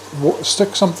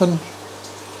stick something.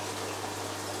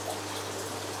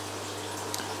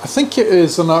 I think it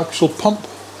is an actual pump.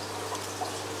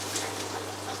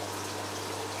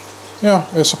 Yeah,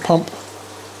 it's a pump.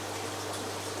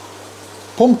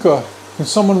 Pumpka. Can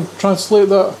someone translate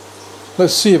that?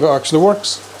 Let's see if it actually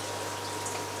works.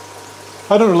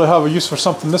 I don't really have a use for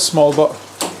something this small, but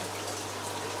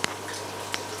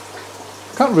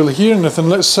can't really hear anything.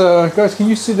 Let's, guys, can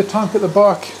you see the tank at the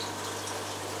back?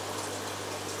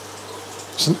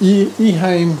 It's an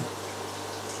Eheim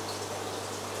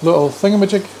little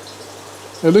thingamajig.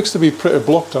 It looks to be pretty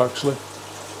blocked actually.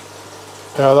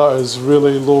 Yeah, that is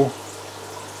really low.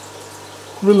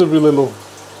 Really, really low.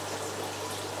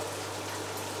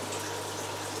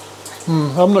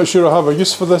 I'm not sure I have a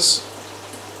use for this.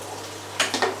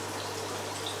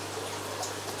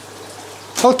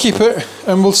 I'll keep it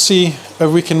and we'll see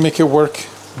if we can make it work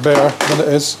better than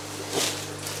it is.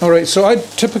 Alright, so I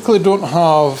typically don't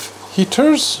have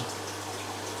heaters.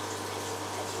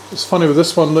 It's funny with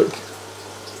this one, look.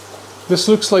 This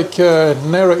looks like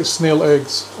nerite snail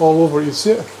eggs all over, you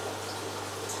see it?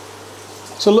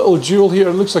 It's a little jewel here,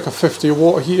 it looks like a 50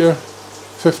 watt heater,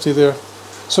 50 there.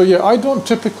 So yeah, I don't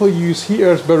typically use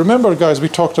heaters, but remember guys, we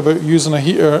talked about using a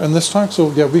heater in this tank,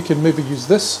 so yeah, we can maybe use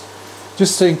this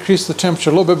just to increase the temperature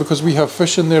a little bit because we have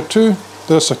fish in there too.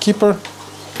 There's a keeper.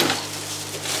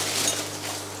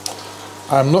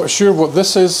 I'm not sure what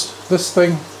this is, this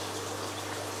thing.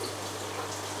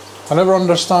 I never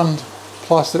understand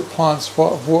plastic plants,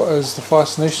 what is the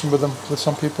fascination with them, with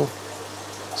some people.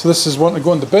 So this is one to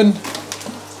go in the bin.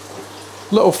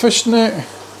 Little fish net.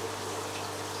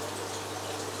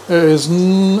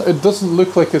 It doesn't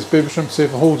look like it's baby shrimp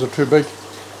safe, the holes are too big.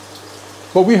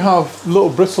 But we have little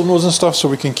bristle nose and stuff, so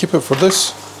we can keep it for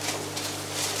this.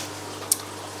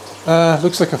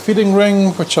 Looks like a feeding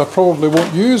ring, which I probably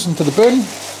won't use, into the bin.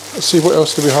 Let's see, what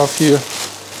else do we have here?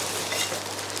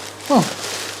 Oh,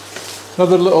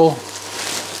 another little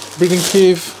breeding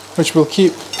cave, which we'll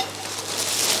keep.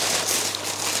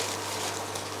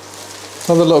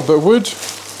 Another little bit of wood.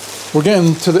 We're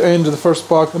getting to the end of the first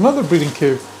bag. Another breeding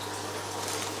cave,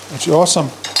 which is awesome.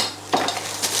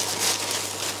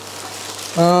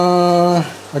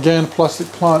 Again, plastic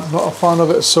plant, not a fan of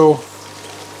it, so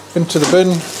into the bin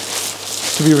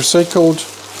to be recycled.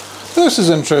 This is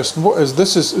interesting. What is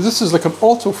this? This is like an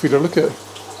auto feeder. Look at it.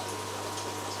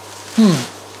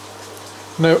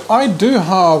 Now I do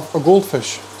have a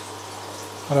goldfish,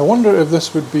 and I wonder if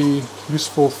this would be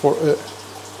useful for it.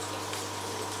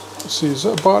 Let's see, is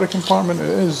that a battery compartment? It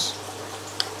is.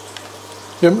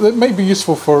 Yeah, it might be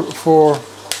useful for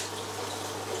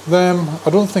them. I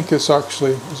don't think it's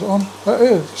actually, is it on? It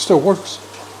is, it still works.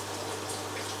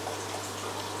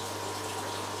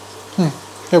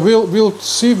 Yeah, we'll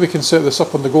see if we can set this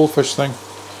up on the goldfish thing.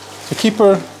 The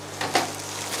keeper.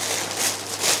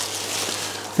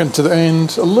 Getting to the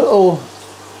end, a little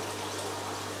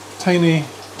tiny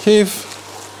cave.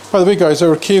 By the way guys,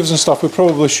 our caves and stuff, we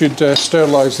probably should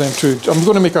sterilise them too. I'm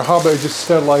going to make a habit of just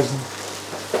sterilising.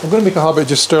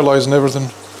 Everything.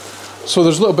 So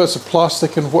there's little bits of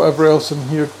plastic and whatever else in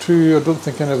here too. I don't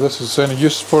think any of this is any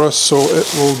use for us, so it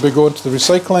will be going to the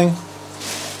recycling.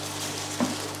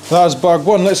 That's bag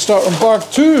one. Let's start on bag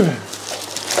two.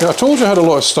 Yeah, I told you I had a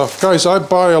lot of stuff. Guys, I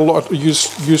buy a lot of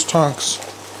used tanks.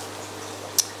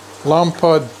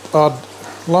 Lampada.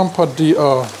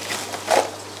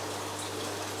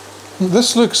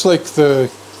 This looks like it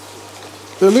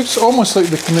looks almost like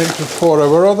the connector for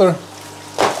our other,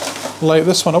 like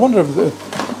this one. I wonder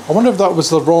if that was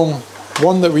the wrong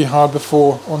one that we had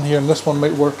before on here, and this one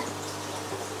might work.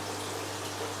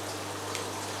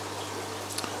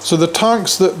 So the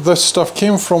tanks that this stuff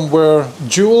came from were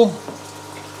Joule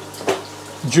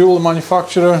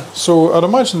manufacturer. So I'd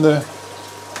imagine the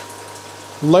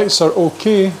lights are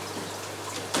okay.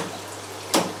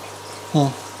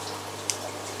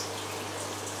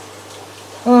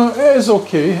 It is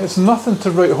okay. It's nothing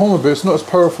to write home about. It's not as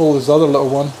powerful as the other little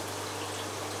one.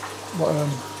 But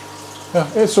yeah,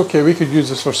 it's okay. We could use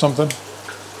this for something.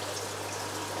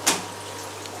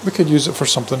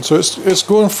 So it's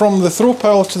going from the throw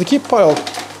pile to the keep pile.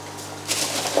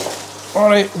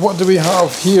 Alright, what do we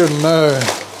have here now?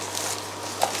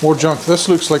 More junk. This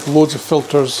looks like loads of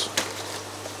filters.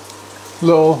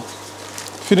 Little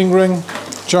feeding ring,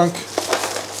 junk.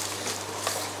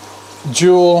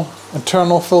 Dual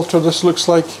internal filter, this looks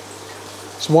like.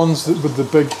 It's ones with the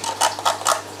big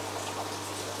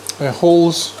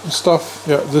holes and stuff.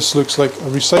 Yeah, this looks like a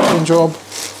recycling job.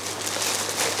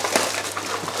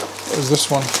 What is this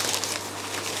one?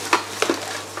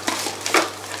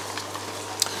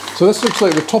 So this looks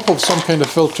like the top of some kind of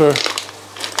filter.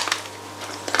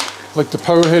 Like the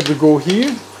power head would go here,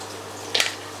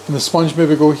 and the sponge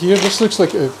maybe go here. This looks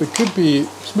like it could be,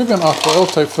 it's maybe an aqua oil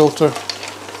type filter.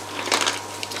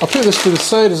 I'll put this to the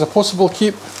side as a possible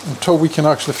keep until we can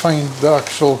actually find the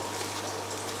actual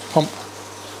pump.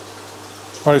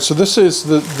 Alright, so this is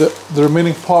the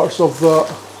remaining parts of the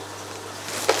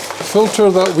filter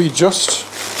that we just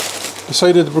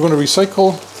decided we're going to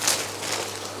recycle.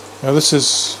 Now this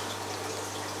is,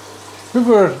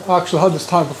 whoever actually had this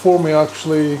tank before me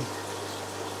actually,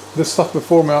 this stuff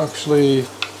before me actually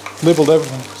labelled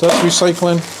everything. So that's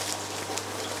recycling.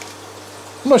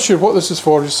 I'm not sure what this is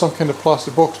for, just some kind of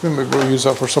plastic box. Maybe we'll use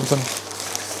that for something.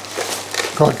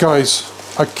 God guys,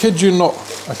 I kid you not,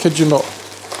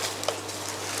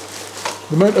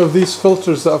 the amount of these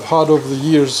filters that I've had over the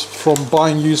years from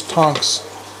buying used tanks,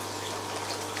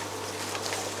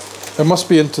 it must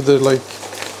be into the like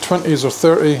 20s or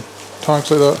 30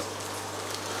 tanks like that.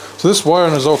 So this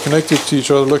wiring is all connected to each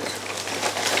other, look.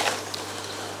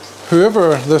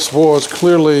 Whoever this was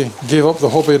clearly gave up the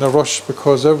hobby in a rush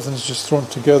because everything's just thrown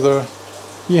together.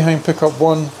 E-Hang pickup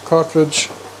 1 cartridge.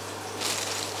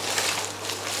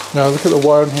 Now look at the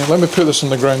wiring here. Let me put this on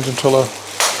the ground until I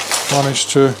manage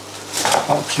to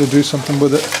actually do something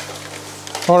with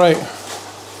it. Alright,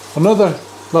 another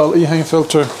little E-Hang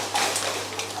filter.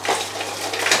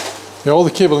 Yeah, all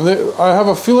the cabling. I have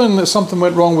a feeling that something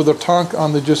went wrong with their tank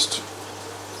and they just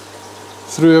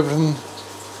threw everything.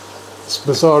 It's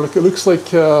bizarre. Look, it looks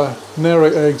like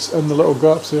nerite eggs in the little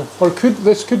gaps here. Or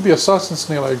this could be assassin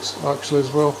snail eggs actually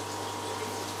as well.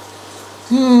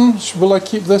 Will I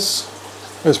keep this?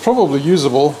 It's probably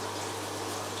usable.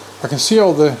 I can see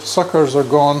all the suckers are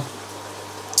gone.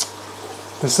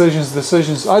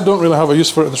 Decisions. I don't really have a use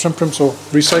for it in the shrimp room, so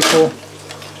recycle.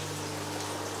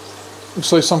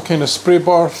 Looks like some kind of spray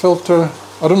bar filter.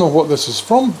 I don't know what this is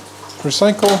from.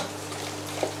 Recycle.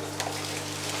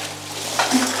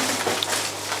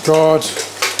 God.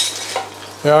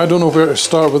 Yeah, I don't know where to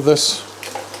start with this.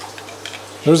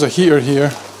 There's a heater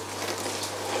here.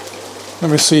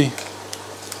 Let me see.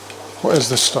 What is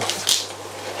this stuff?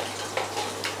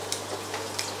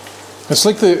 It's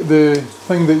like the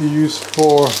thing that you use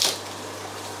for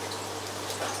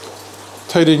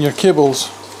tidying your cables.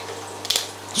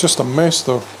 It's just a mess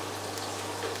though.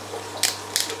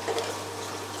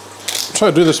 I'll try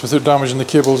to do this without damaging the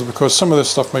cables because some of this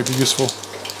stuff might be useful.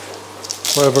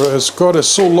 Whatever it is. God, it's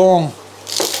so long.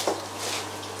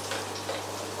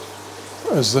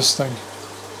 What is this thing?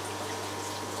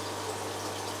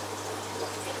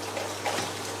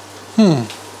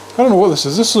 I don't know what this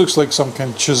is. This looks like some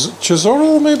kind of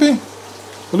chisoro maybe?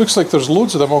 It looks like there's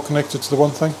loads of them all connected to the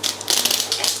one thing.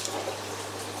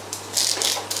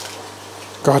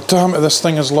 God damn it, this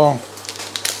thing is long.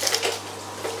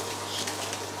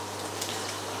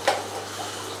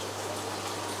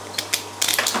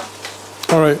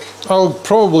 Alright, I'll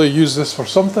probably use this for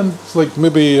something. It's like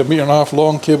maybe 1.5 meters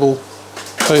long cable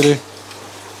tidy.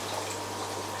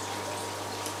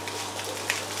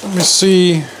 Let me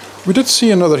see. We did see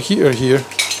another heater here.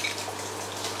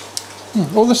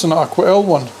 Oh, this is an Aqua L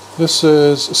one. This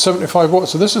is 75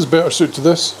 watts, so this is better suited to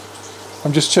this.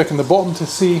 I'm just checking the bottom to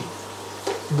see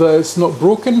that it's not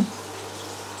broken.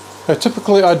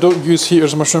 Typically I don't use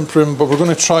heaters in my shrimp room, but we're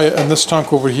going to try it in this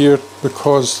tank over here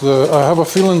because I have a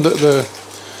feeling that the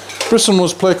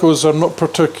bristlenose plecos are not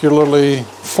particularly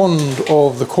fond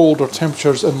of the colder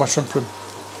temperatures in my shrimp room.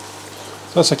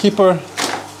 That's a keeper.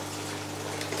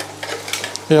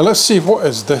 Yeah, let's see, what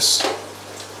is this?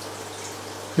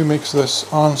 Who makes this?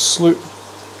 Ansloot,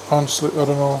 I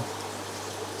don't know.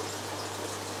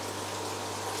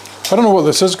 I don't know what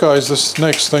this is, guys, this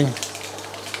next thing.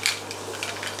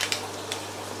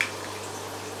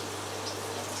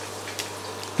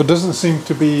 It doesn't seem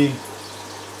to be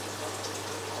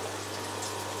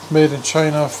made in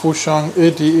China. Foshan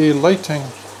ADA lighting.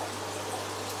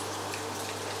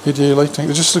 ADA lighting,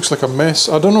 it just looks like a mess.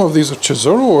 I don't know if these are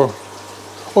Chisoro or...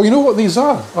 Oh, you know what these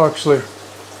are, actually?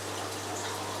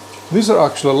 These are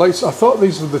actually lights. I thought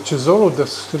these were the Chisoro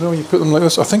discs. You know, you put them like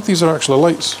this. I think these are actually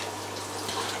lights.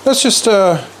 Let's just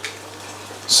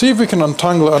see if we can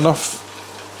untangle it enough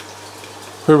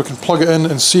where we can plug it in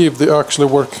and see if they actually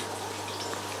work.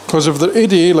 Because if they're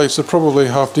ADA lights, they probably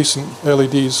have decent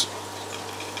LEDs.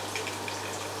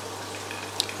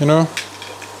 You know?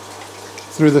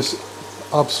 Through this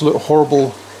absolute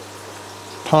horrible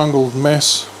tangled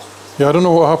mess. Yeah, I don't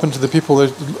know what happened to the people.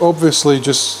 They obviously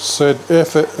just said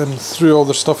F it and threw all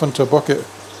their stuff into a bucket.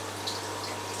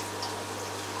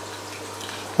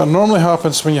 That normally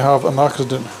happens when you have an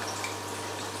accident.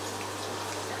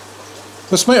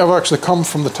 This might have actually come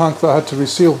from the tank that I had to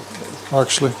reseal,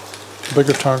 actually. The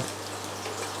bigger tank.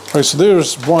 Right, so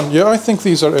there's one. Yeah, I think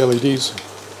these are LEDs.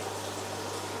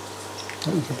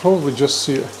 You can probably just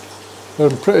see it. They're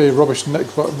in pretty rubbish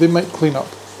nick, but they might clean up.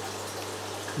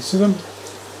 You see them?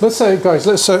 Let's guys,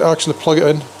 let's actually plug it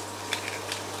in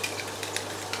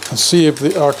and see if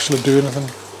they actually do anything.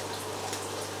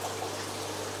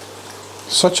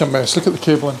 Such a mess. Look at the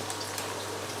cabling.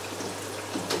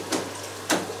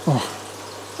 Oh,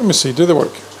 let me see. Do they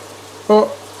work?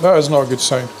 Oh, that is not a good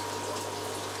sign.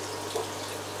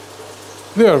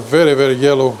 They are very, very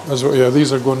yellow as well. Yeah,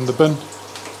 these are going in the bin.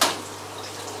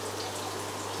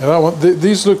 Yeah, that one.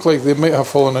 These look like they might have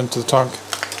fallen into the tank.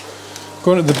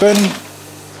 Going to the bin.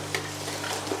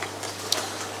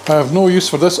 I have no use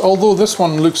for this, although this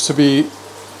one looks to be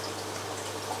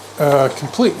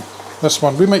complete. This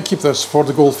one, we might keep this for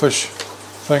the goldfish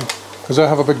thing, because I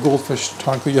have a big goldfish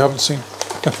tank that you haven't seen.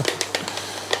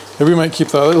 Yeah, we might keep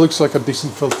that. It looks like a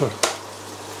decent filter.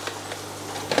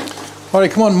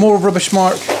 Alright, come on, more rubbish,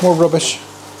 Mark, more rubbish.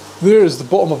 There is the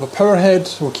bottom of a power head,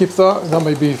 we'll keep that. That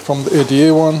might be from the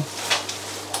ADA one.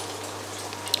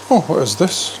 Oh, what is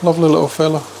this? Lovely little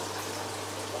fella.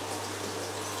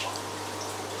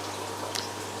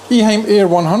 Eheim Air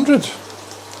 100.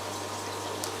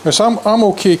 Yes, I'm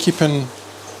okay keeping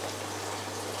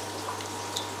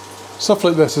stuff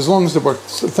like this as long as they work.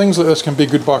 Things like this can be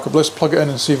good backup. Let's plug it in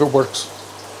and see if it works.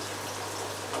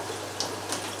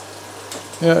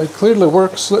 Yeah, it clearly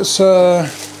works. Let's.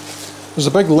 There's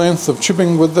a big length of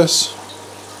tubing with this.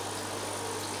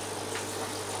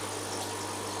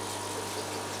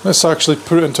 Let's actually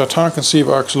put it into a tank and see if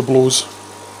it actually blows.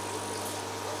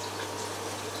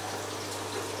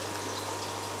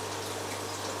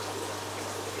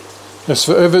 Yes,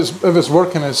 if it's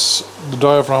working, the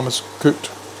diaphragm is cooked,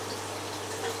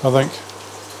 I think.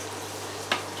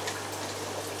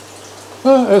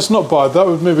 It's not bad. That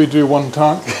would maybe do one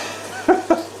tank.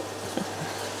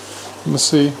 Let me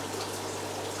see.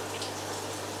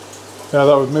 Yeah,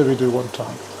 that would maybe do one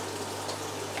tank.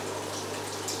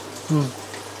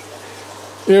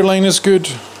 Airline is good,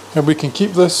 and we can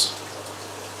keep this.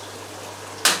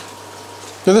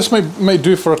 Yeah, this might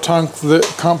do for a tank that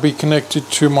can't be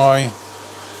connected to my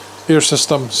air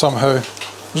system somehow.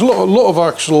 There's a lot of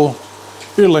actual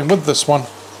airline with this one.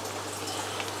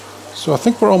 So I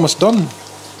think we're almost done.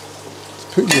 Let's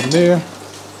put you in there.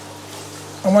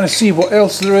 I want to see what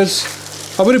else there is.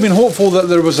 I would have been hopeful that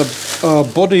there was a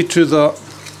body to the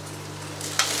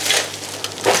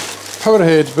power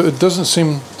head, but it doesn't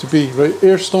seem to be. Right,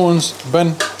 air stones,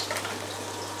 bin.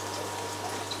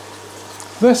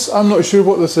 This, I'm not sure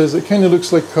what this is. It kind of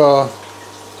looks like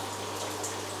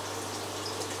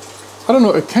I don't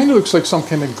know, it kind of looks like some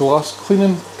kind of glass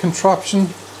cleaning contraption.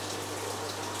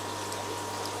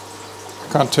 I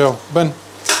can't tell. Bin.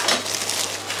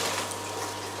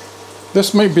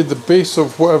 This might be the base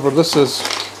of whatever this is,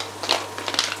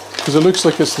 because it looks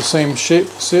like it's the same shape.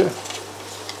 See it?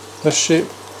 This shape.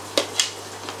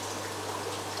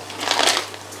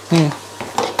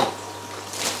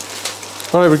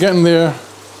 Alright, we're getting there.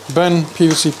 Bin,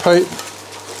 PVC pipe,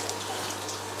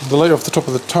 the light off the top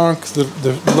of the tank, the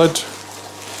lid,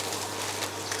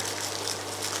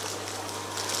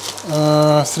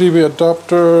 3-way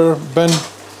adapter, bin,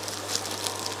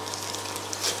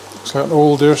 looks like an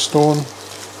old air stone,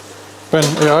 bin.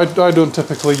 Yeah, I don't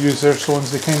typically use air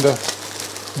stones, they kind of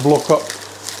block up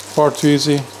far too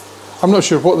easy. I'm not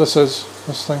sure what this is,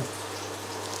 this thing.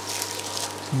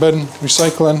 Bin,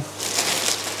 recycling.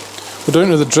 We're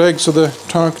down to the dregs of the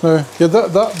tank now. Yeah,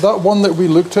 that one that we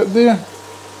looked at there,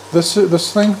 this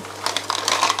thing,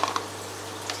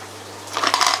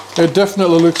 it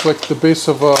definitely looks like the base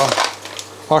of a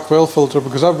aqua filter,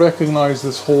 because I've recognised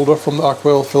this holder from the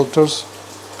aqua filters,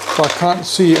 but I can't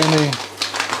see any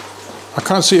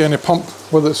pump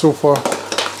with it so far.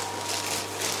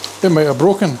 It might have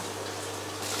broken.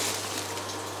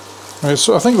 Right,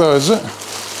 so I think that is it.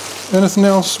 Anything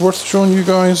else worth showing you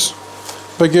guys?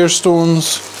 Big air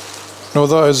stones. No,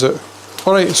 that is it.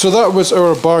 Alright, so that was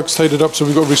our bags tidied up. So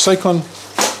we've got recycling.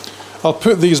 I'll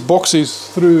put these boxes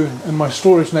through in my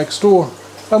storage next door,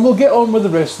 and we'll get on with the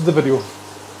rest of the video.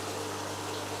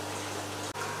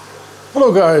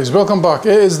 Hello guys, welcome back.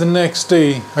 It is the next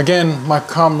day. Again, my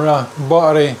camera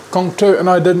battery conked out and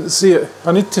I didn't see it.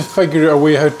 I need to figure out a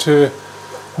way how to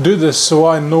do this so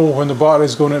I know when the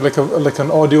battery's going out, like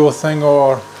an audio thing,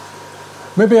 or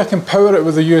maybe I can power it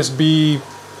with a USB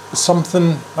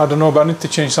something, I don't know, but I need to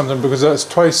change something, because that's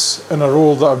twice in a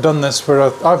row that I've done this where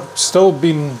I've still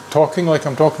been talking like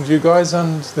I'm talking to you guys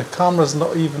and the camera's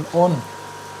not even on.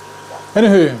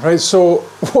 Anywho, right, so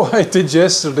what I did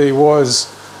yesterday was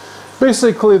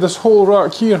basically this whole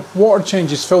rack here, water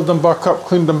changes, filled them back up,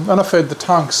 cleaned them, and I fed the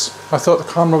tanks. I thought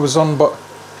the camera was on, but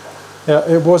Yeah,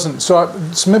 it wasn't. So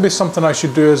it's maybe something I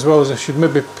should do as well, as I should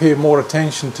maybe pay more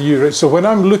attention to you, right? So when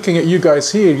I'm looking at you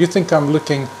guys here, you think I'm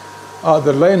looking at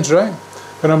the lens, right?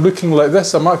 When I'm looking like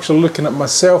this, I'm actually looking at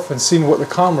myself and seeing what the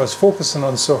camera is focusing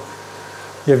on. So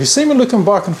yeah, if you see me looking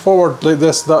back and forward like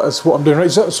this, that is what I'm doing, right?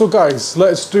 So guys,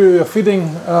 let's do a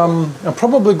feeding. I'm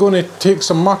probably going to take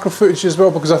some macro footage as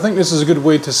well, because I think this is a good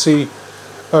way to see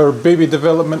our baby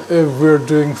development if we're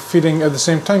doing feeding at the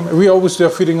same time. We always do a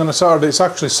feeding on a Saturday. It's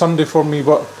actually Sunday for me,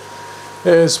 but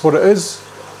it is what it is.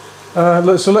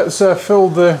 So let's fill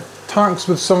the tanks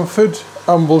with some food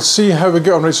and we'll see how we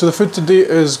get on. Right, so the food today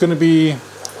is going to be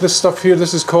this stuff here.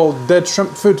 This is called dead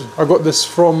shrimp food. I got this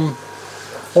from,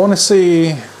 I want to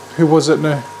say, who was it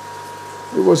now?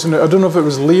 It wasn't, I don't know if it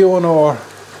was Leon or,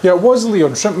 yeah, it was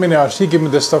Leon, Shrimp Maniac. He gave me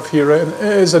this stuff here, right? And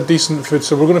it is a decent food.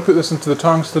 So we're going to put this into the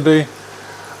tanks today,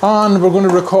 and we're going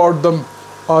to record them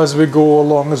as we go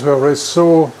along as well, right?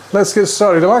 So let's get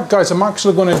started. Guys, I'm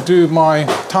actually going to do my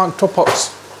tank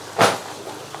top-ups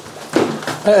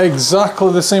at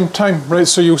exactly the same time, right?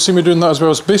 So you'll see me doing that as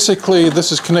well. So basically,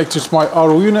 this is connected to my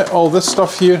RO unit. All this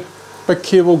stuff here, big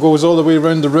cable goes all the way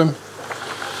around the room,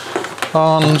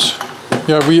 and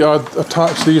yeah, we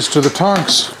attach these to the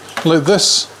tanks like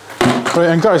this, right?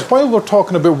 And guys, while we're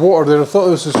talking about water there, I thought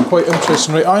this was quite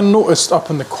interesting, right? I noticed up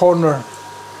in the corner,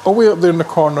 way up there in the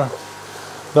corner,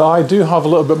 that I do have a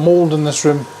little bit mold in this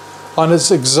room, and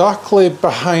it's exactly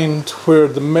behind where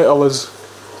the metal is.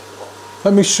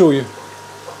 Let me show you.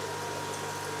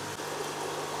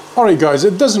 Alright guys,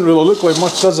 it doesn't really look like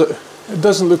much, does it? It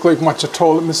doesn't look like much at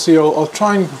all. Let me see, I'll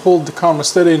try and hold the camera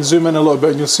steady and zoom in a little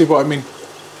bit and you'll see what I mean.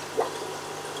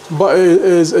 But it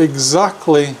is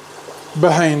exactly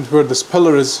behind where this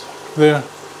pillar is there.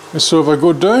 So if I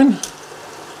go down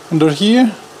under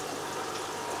here,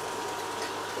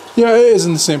 yeah, it is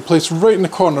in the same place, right in the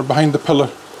corner behind the pillar.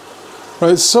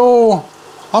 Right, so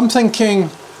I'm thinking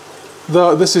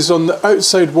that this is on the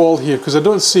outside wall here, because I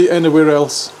don't see it anywhere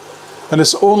else, and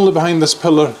it's only behind this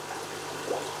pillar.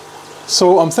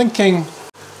 So I'm thinking,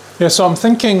 yeah,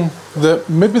 that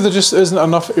maybe there just isn't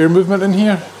enough air movement in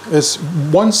here.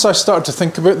 Once I started to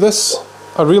think about this,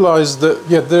 I realised that,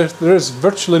 yeah, there is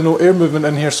virtually no air movement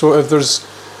in here. So if there's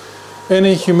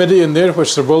any humidity in there,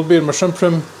 which there will be in my shrimp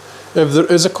room, if there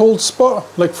is a cold spot,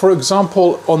 like for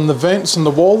example on the vents and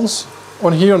the walls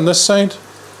on here on this side,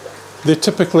 they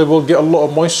typically will get a lot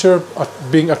of moisture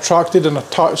being attracted and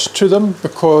attached to them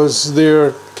because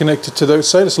they're connected to the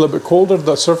outside. It's a little bit colder,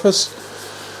 that surface.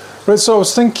 Right, so I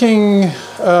was thinking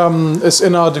it's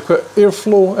inadequate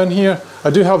airflow in here. I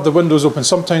do have the windows open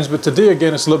sometimes, but today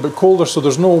again it's a little bit colder, so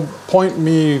there's no point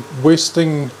me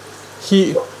wasting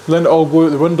heat, letting it all go out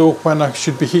the window when I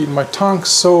should be heating my tanks.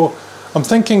 So I'm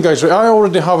thinking, guys, right, I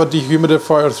already have a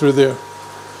dehumidifier through there.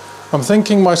 I'm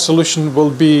thinking my solution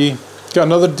will be get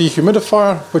another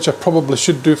dehumidifier, which I probably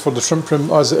should do for the shrimp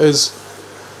room as it is,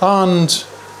 and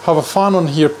have a fan on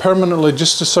here permanently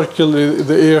just to circulate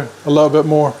the air a little bit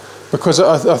more, because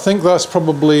I think that's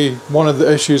probably one of the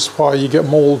issues why you get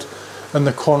mold in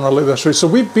the corner like this, right? So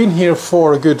we've been here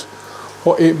for a good,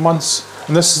 what, 8 months,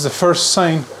 and this is the first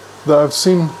sign that I've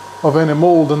seen of any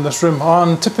mold in this room.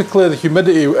 And typically the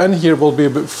humidity in here will be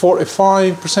about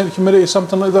 45% humidity,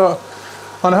 something like that.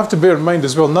 And I have to bear in mind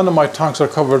as well, none of my tanks are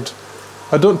covered.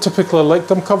 I don't typically like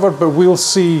them covered, but we'll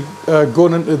see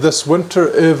going into this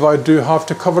winter if I do have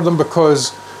to cover them,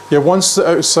 because yeah, once the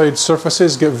outside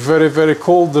surfaces get very, very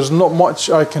cold, there's not much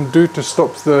I can do to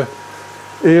stop the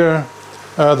air,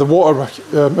 the water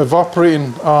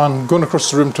evaporating and going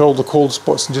across the room to all the cold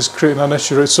spots and just creating an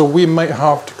issue, right? So we might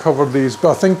have to cover these,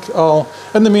 but I think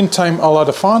in the meantime, I'll add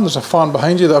a fan. There's a fan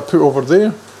behind you that I put over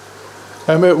there.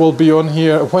 It will be on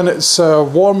here. When it's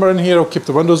warmer in here, I'll keep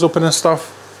the windows open and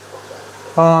stuff.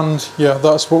 And yeah,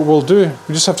 that's what we'll do.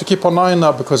 We just have to keep an eye on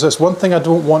that, because that's one thing I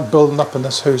don't want building up in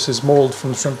this house is mold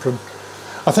from the shrimp room.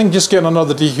 I think just getting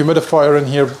another dehumidifier in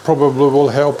here probably will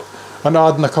help, and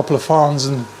adding a couple of fans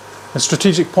and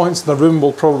strategic points in the room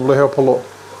will probably help a lot.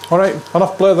 Alright,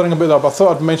 enough blathering about that, but I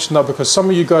thought I'd mention that because some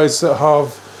of you guys that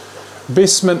have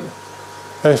basement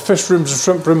fish rooms and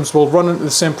shrimp rooms will run into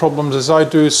the same problems as I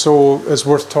do, so it's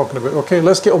worth talking about. Okay,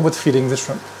 let's get on with feeding the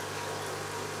shrimp.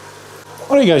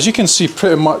 Alright guys, you can see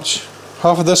pretty much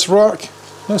half of this rack.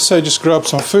 Let's say just grab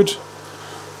some food,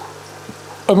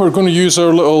 and we're going to use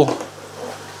our little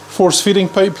force feeding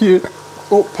pipe here.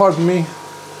 Oh, pardon me.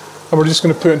 And we're just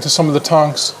going to put it into some of the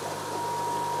tanks.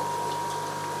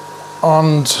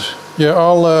 And yeah,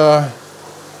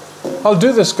 I'll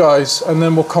do this, guys, and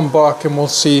then we'll come back and we'll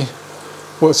see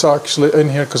what's actually in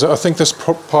here, because I think this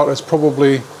part is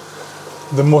probably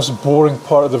the most boring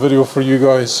part of the video for you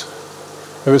guys.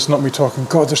 If it's not me talking.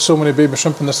 God, there's so many baby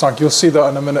shrimp in this tank. You'll see that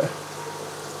in a minute.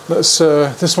 Let's,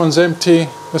 this one's empty,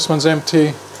 this one's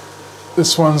empty,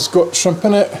 this one's got shrimp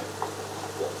in it.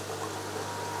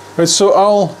 Right, so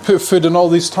I'll put food in all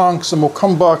these tanks and we'll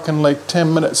come back in like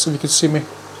 10 minutes if you can see me.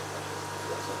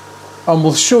 And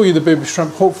we'll show you the baby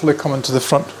shrimp hopefully coming to the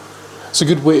front. It's a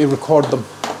good way to record them.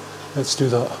 Let's do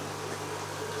that.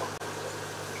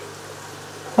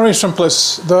 Alright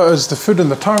shrimplets, that is the food in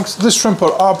the tanks. These shrimp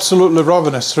are absolutely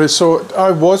ravenous, right? So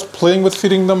I was playing with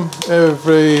feeding them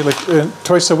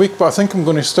twice a week, but I think I'm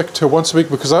going to stick to once a week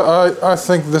because I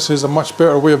think this is a much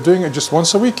better way of doing it, just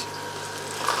once a week.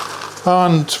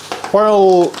 And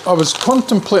while I was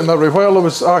contemplating that, right, while I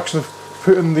was actually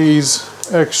putting these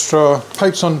extra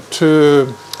pipes on to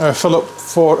fill up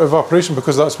for evaporation,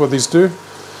 because that's what these do,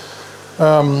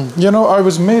 you know, I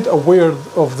was made aware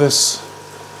of this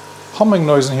humming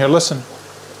noise in here. Listen.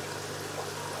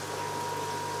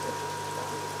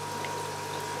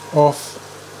 Off.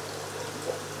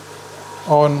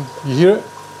 On. You hear it?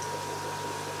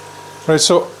 Right,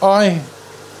 so I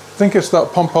think it's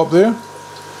that pump up there.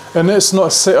 And it's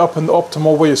not set up in the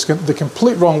optimal way. It's the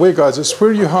complete wrong way, guys. It's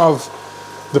where you have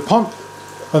the pump,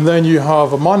 and then you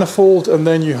have a manifold, and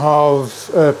then you have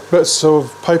bits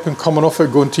of piping coming off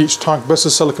it going to each tank, bits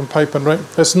of silicone piping, right?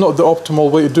 It's not the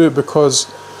optimal way to do it because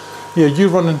yeah, you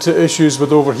run into issues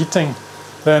with overheating.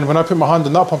 Then when I put my hand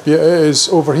in that pump, yeah, it is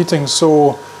overheating.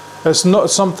 So it's not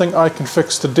something I can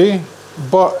fix today,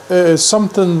 but it is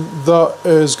something that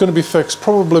is going to be fixed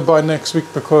probably by next week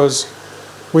because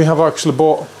we have actually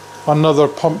bought another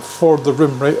pump for the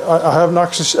room, right? I haven't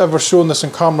actually ever shown this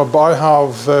in camera, but I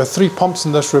have 3 pumps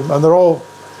in this room and they're all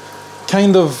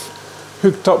kind of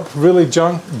hooked up really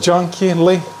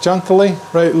junkily,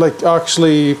 right? Like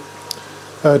actually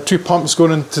 2 pumps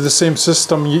going into the same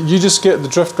system. You just get the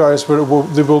drift, guys, where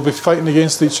they will be fighting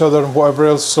against each other and whatever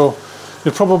else. So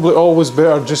you're probably always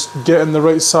better just getting the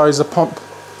right size of pump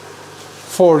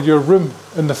for your room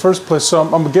in the first place. So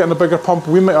I'm getting a bigger pump.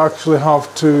 We might actually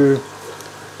have to,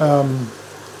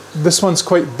 this one's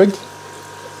quite big.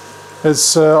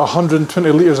 It's 120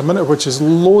 litres a minute, which is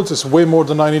loads. It's way more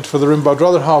than I need for the room, but I'd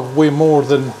rather have way more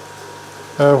than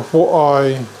what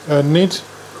I need.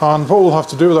 And what we'll have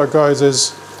to do with that, guys,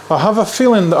 is I have a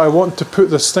feeling that I want to put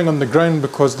this thing on the ground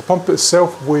because the pump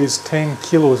itself weighs 10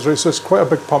 kilos, right? So it's quite a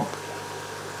big pump,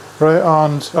 right?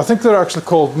 And I think they're actually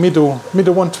called Mido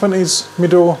 120s.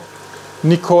 Mido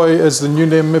Nikoi is the new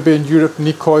name, maybe in Europe,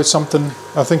 Nikoi something.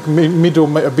 I think Mido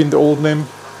might have been the old name.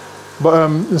 But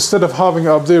instead of having it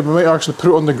up there, we might actually put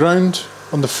it on the ground,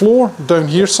 on the floor, down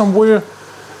here somewhere,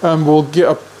 and we'll get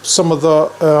up some of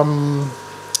the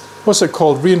what's it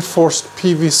called? Reinforced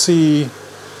PVC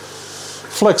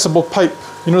flexible pipe.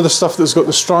 You know, the stuff that's got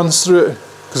the strands through it.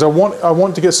 Because I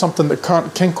want to get something that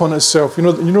can't kink on itself. You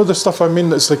know the stuff I mean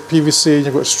that's like PVC.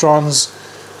 You've got strands,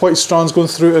 white strands going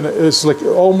through it, and it's like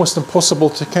almost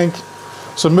impossible to kink.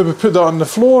 So maybe put that on the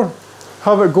floor,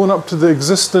 have it going up to the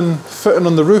existing fitting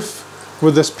on the roof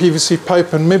with this PVC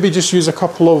pipe, and maybe just use a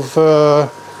couple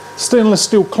of stainless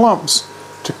steel clamps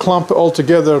to clamp it all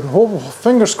together. And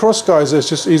fingers crossed, guys, it's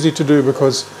just easy to do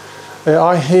because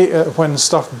I hate it when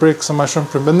stuff breaks in my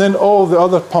shrimp room. And then all the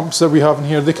other pumps that we have in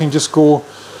here, they can just go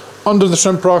under the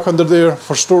shrimp rack under there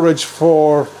for storage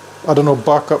for, I don't know,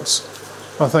 backups,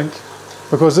 I think.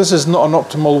 Because this is not an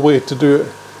optimal way to do it.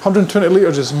 120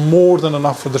 litres is more than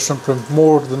enough for the shrimp room,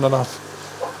 more than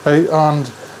enough. Right?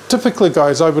 And typically,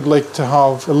 guys, I would like to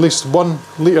have at least 1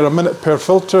 litre a minute per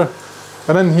filter.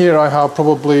 And in here I have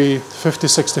probably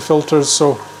 50-60 filters,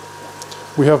 so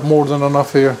we have more than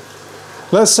enough here.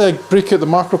 Let's break out the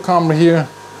macro camera here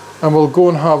and we'll go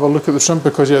and have a look at the shrimp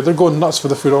because yeah, they're going nuts for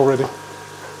the food already.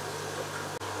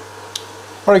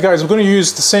 Alright guys, we're going to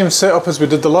use the same setup as we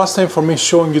did the last time for me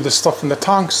showing you the stuff in the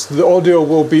tanks. The audio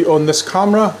will be on this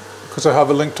camera because I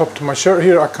have it linked up to my shirt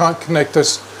here. I can't connect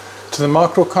this to the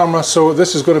macro camera, so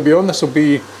this is going to be on. This will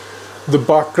be the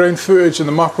background footage and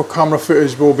the macro camera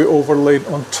footage will be overlaid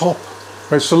on top.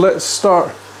 Right, so let's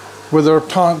start with our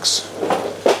tanks.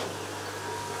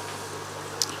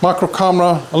 Macro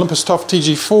camera, Olympus Tough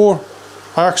TG4.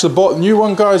 I actually bought the new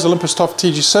one, guys, Olympus Tough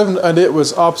TG7, and it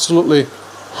was absolutely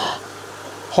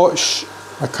hot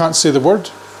I can't say the word,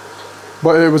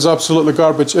 but it was absolutely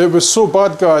garbage. It was so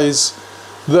bad, guys,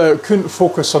 that it couldn't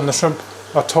focus on the shrimp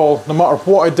at all. No matter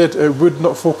what I did, it would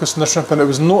not focus on the shrimp, and it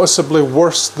was noticeably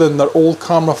worse than their old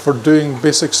camera for doing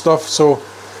basic stuff. So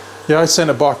yeah, I sent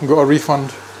it back and got a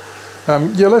refund.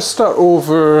 Yeah, let's start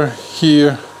over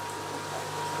here.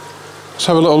 Let's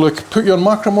have a little look. Put you on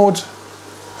macro mode.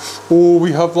 Oh,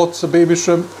 we have lots of baby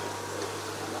shrimp.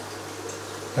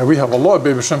 Yeah, we have a lot of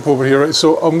baby shrimp over here, right?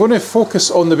 So I'm going to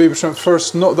focus on the baby shrimp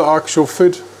first, not the actual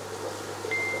food.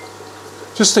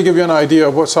 Just to give you an idea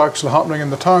of what's actually happening in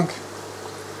the tank.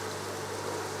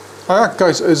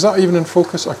 Guys, is that even in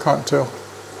focus? I can't tell.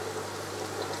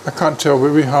 I can't tell,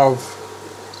 but we have...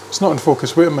 It's not in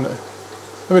focus. Wait a minute.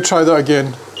 Let me try that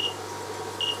again.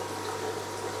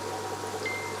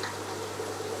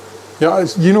 Yeah,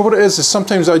 you know what it is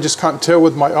sometimes I just can't tell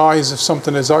with my eyes if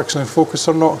something is actually in focus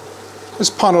or not. Let's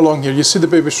pan along here. You see the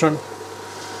baby shrimp.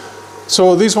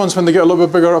 So these ones, when they get a little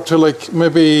bit bigger, up to like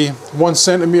maybe 1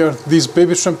 centimeter, these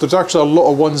baby shrimp, there's actually a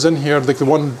lot of ones in here. Like the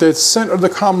one dead center of the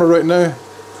camera right now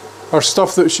are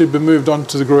stuff that should be moved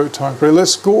onto the grow out tank. Right,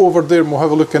 let's go over there and we'll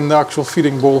have a look in the actual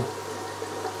feeding bowl.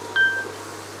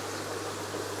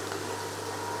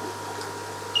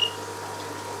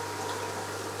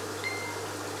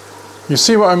 You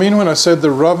see what I mean when I said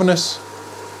they're ravenous?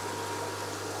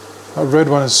 That red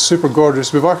one is super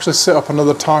gorgeous. We've actually set up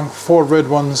another tank for red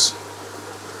ones,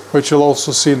 which you'll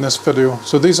also see in this video.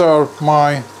 So these are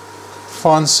my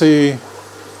fancy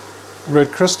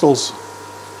red crystals.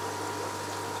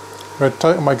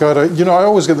 Oh my god, I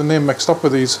always get the name mixed up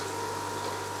with these.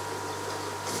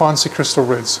 Fancy crystal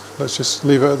reds. Let's just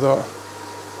leave it at that.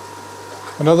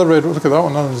 Another red, look at that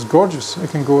one, that one's gorgeous. It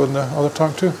can go in the other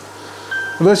tank too.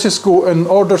 But let's just go in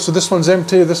order. So this one's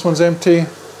empty, this one's empty.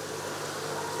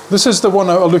 This is the one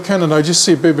I look in and I just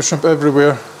see baby shrimp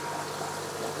everywhere.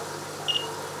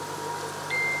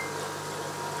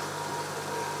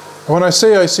 When I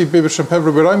say I see baby shrimp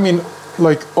everywhere, I mean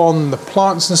like on the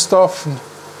plants and stuff, and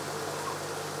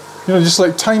just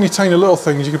like tiny little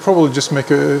things. You could probably just make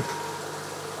it.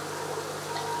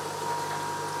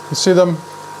 You see them,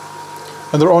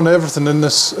 and they're on everything in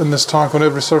this tank, on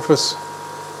every surface.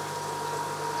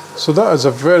 So that is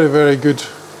a very good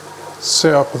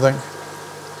setup, I think.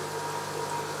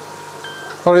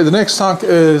 Alright, the next tank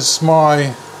is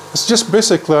it's just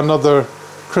basically another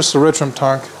crystal red shrimp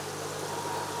tank.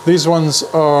 These ones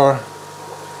are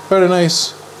very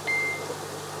nice.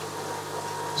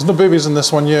 There's no babies in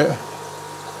this one yet.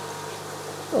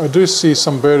 I do see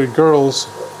some buried girls.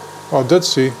 Well, I did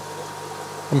see.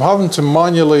 I'm having to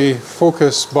manually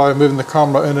focus by moving the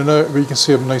camera in and out, but you can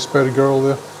see a nice buried girl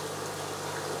there.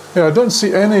 Yeah, I don't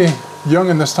see any young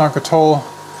in this tank at all,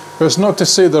 but it's not to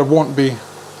say there won't be.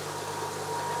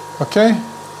 Okay,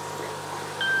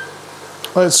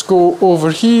 let's go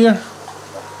over here.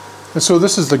 And so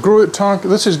this is the grow out tank.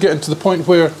 This is getting to the point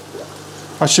where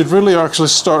I should really actually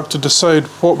start to decide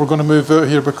what we're going to move out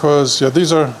here, because yeah,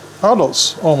 these are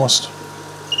adults almost.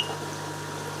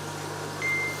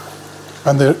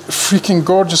 And they're freaking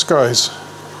gorgeous, guys.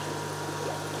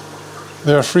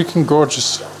 They are freaking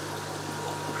gorgeous.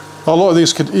 A lot of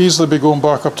these could easily be going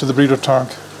back up to the breeder tank.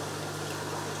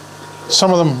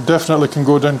 Some of them definitely can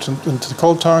go down into the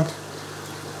cold tank.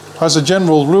 As a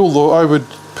general rule though, I would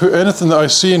put anything that I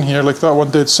see in here, like that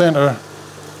one dead center,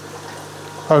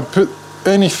 I would put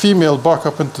any female back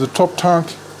up into the top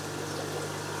tank,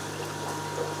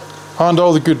 and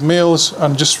all the good males,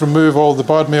 and just remove all the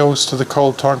bad males to the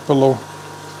cold tank below.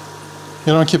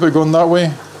 And keep it going that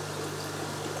way.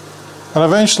 And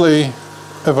eventually,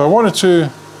 if I wanted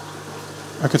to,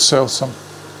 I could sell some.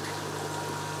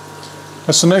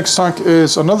 The next tank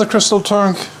is another crystal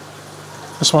tank.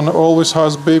 This one always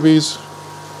has babies.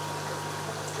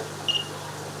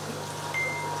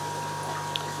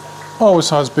 Always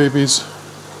has babies.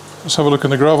 Let's have a look in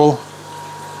the gravel.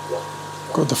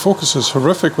 God, the focus is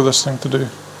horrific with this thing to do.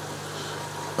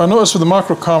 I noticed with the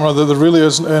macro camera that there really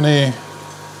isn't any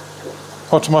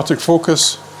automatic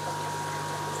focus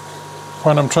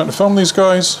when I'm trying to film these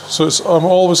guys, so I'm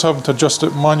always having to adjust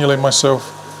it manually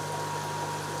myself.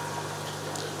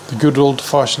 The good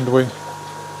old-fashioned way.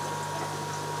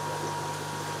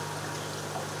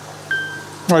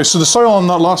 Right, so the soil on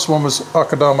that last one was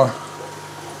Akadama.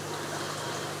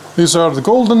 These are the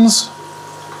Goldens.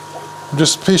 I'm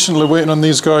just patiently waiting on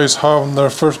these guys having their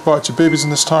first batch of babies in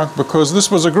this tank, because this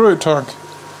was a grow out tank.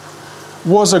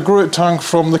 Was a grow out tank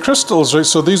from the crystals, right?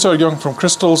 So these are young from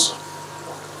crystals,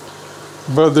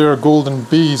 but they're golden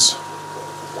bees.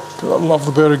 I love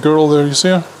the berry girl there, you see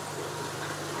her?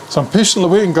 So I'm patiently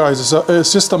waiting, guys.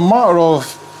 It's just a matter of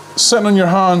sitting on your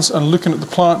hands and looking at the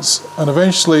plants, and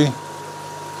eventually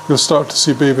you'll start to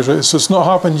see babies, right? So it's not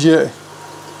happened yet,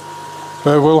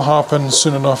 but it will happen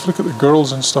soon enough. Look at the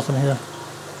girls and stuff in here.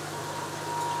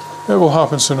 It will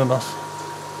happen soon enough.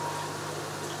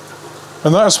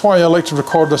 And that's why I like to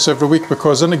record this every week,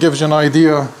 because then it gives you an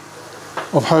idea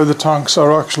of how the tanks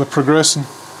are actually progressing.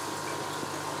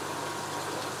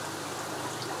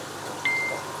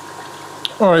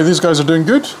 Alright, these guys are doing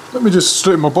good. Let me just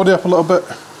straighten my body up a little bit.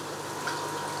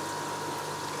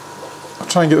 I'll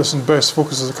try and get this in best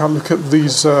focus as I can. Look at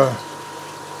these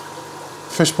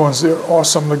fish bones, they're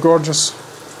awesome, they're gorgeous.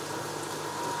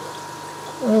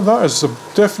 That is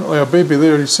definitely a baby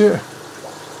there, you see it?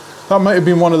 That might have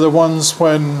been one of the ones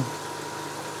when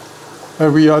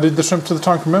we added the shrimp to the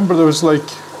tank. Remember there was like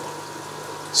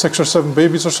 6 or 7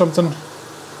 babies or something?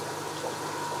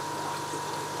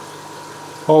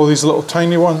 All these little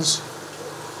tiny ones.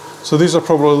 So these are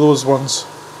probably those ones.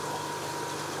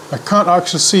 I can't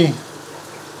actually see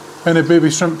any baby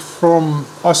shrimp from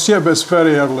us yet, but it's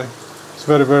very early. It's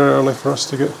very, very early for us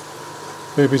to get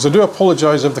babies. I do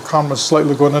apologise if the camera's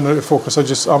slightly going in and out of focus.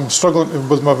 I'm struggling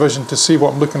with my vision to see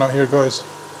what I'm looking at here, guys.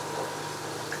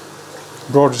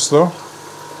 Gorgeous though.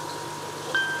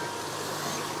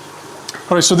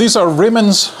 Alright, so these are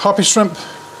Raymond's Happy Shrimp.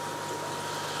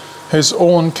 His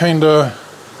own kind of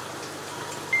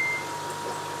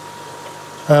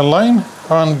line.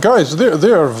 And guys,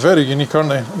 they are very unique, aren't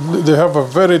they? They have a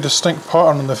very distinct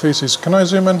pattern on the faces. Can I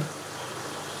zoom in?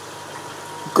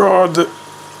 God,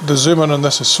 the zoom in on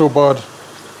this is so bad.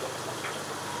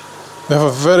 They have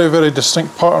a very, very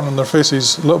distinct pattern on their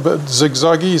faces. A little bit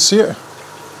zigzaggy, you see it?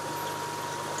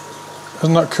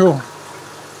 Isn't that cool?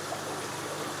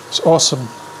 It's awesome.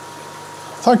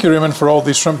 Thank you, Raymond, for all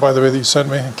these shrimp, by the way, that you sent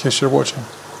me, in case you're watching.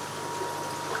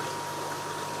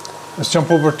 Let's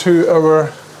jump over to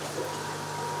our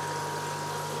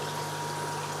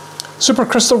Super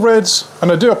Crystal Reds,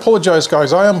 and I do apologise,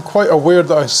 guys. I am quite aware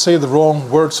that I say the wrong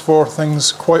words for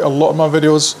things quite a lot in my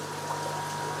videos.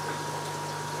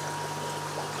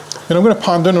 And I'm going to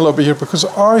pan down a little bit here because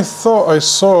I thought I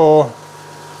saw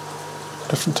a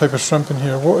different type of shrimp in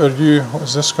here. What are you? What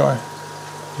is this guy?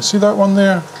 You see that one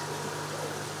there?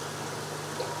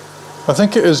 I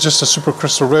think it is just a Super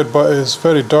Crystal Red, but it's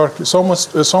very dark. It's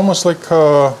almost like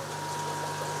a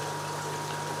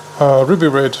Ruby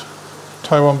Red.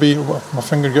 Taiwan B, my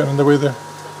finger getting in the way there.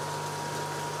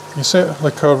 You see it?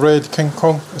 Like a red King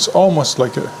Kong? It's almost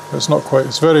like it, but it's not quite.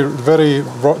 It's very, very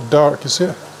dark, you see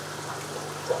it?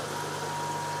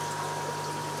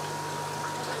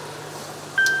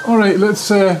 Alright, let's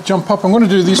jump up. I'm going to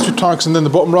do these 2 tanks and then the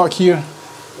bottom rack here.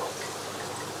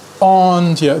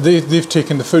 And yeah, they've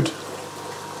taken the food.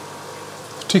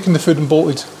 Taken the food and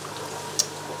bolted.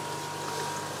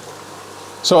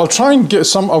 So I'll try and get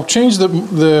some, I'll change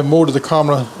the mode of the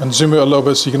camera and zoom out a little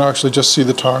bit so you can actually just see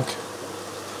the tank.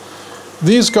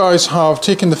 These guys have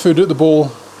taken the food out the bowl.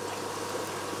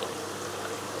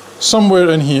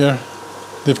 Somewhere in here,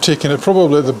 they've taken it,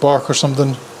 probably at the back or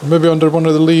something, maybe under one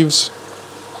of the leaves.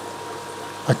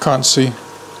 I can't see.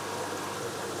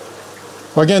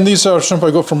 But again, these are shrimp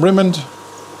I got from Raymond.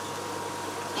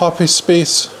 Happy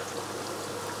Space.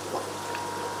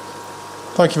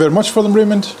 Thank you very much for them,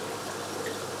 Raymond.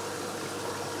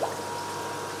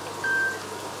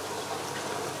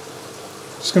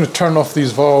 Just going to turn off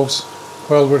these valves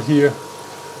while we're here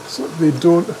so that they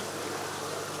don't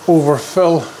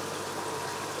overfill.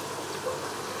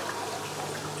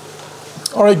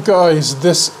 Alright guys,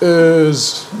 this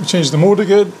is, let me change the mode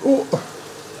again. Oh.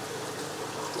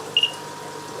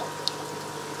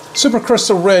 Super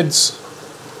Crystal Reds,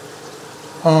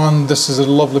 and this is a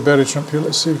lovely berry shrimp here.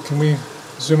 Let's see, can we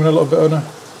zoom in a little bit on it?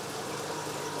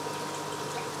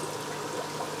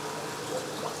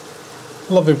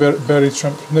 Lovely berry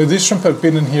shrimp. Now these shrimp have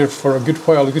been in here for a good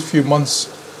while, a good few months,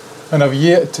 and I've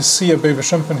yet to see a baby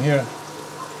shrimp in here.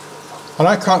 And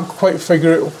I can't quite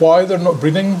figure out why they're not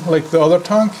breeding like the other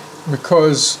tank,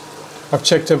 because I've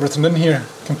checked everything in here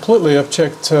completely. I've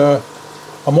checked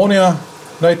ammonia,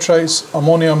 nitrites,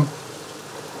 ammonium,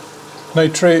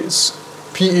 nitrates,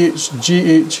 pH,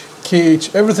 GH,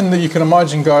 KH, everything that you can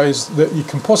imagine, guys, that you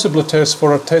can possibly test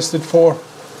for are tested for.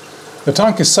 The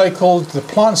tank is cycled, the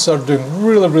plants are doing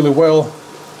really, really well,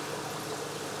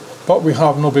 but we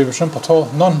have no baby shrimp at all,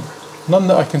 none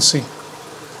that I can see.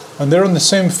 And they're on the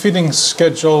same feeding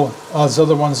schedule as the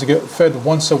other ones that get fed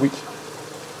once a week.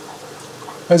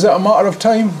 Is it a matter of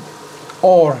time,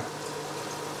 or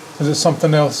is it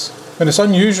something else? And it's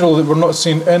unusual that we're not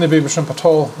seeing any baby shrimp at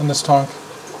all in this tank.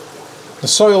 The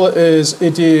soil is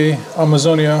ADA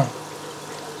Amazonia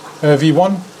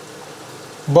V1,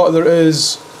 but there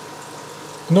is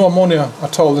no ammonia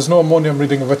at all. There's no ammonium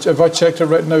reading. If I checked it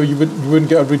right now, you wouldn't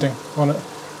get a reading on it.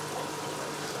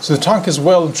 So the tank is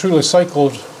well and truly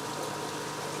cycled.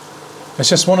 It's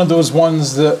just one of those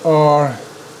ones that are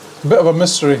a bit of a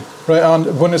mystery, right?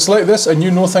 And when it's like this and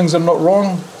you know things are not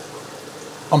wrong,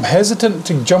 I'm hesitant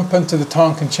to jump into the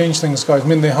tank and change things, guys. I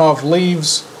mean, they have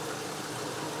leaves.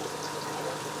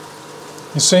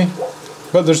 You see?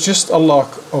 but there's just a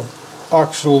lack of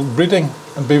actual breeding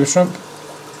in baby shrimp.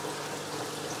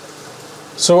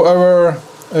 So our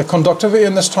conductivity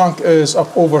in this tank is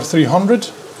up over 300.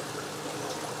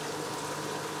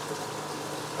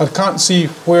 I can't see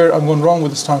where I'm going wrong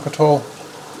with this tank at all.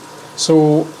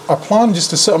 So I plan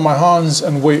just to sit on my hands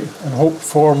and wait and hope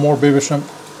for more baby shrimp.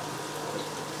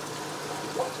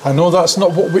 I know that's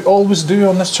not what we always do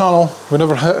on this channel. We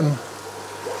never hit and...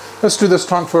 Let's do this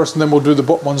tank first and then we'll do the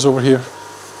bottom ones over here.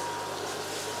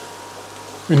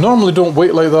 We normally don't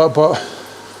wait like that, but...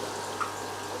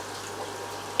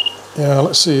 Yeah,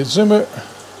 let's see, zoom out.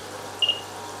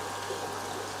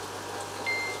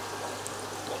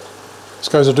 These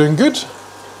guys are doing good.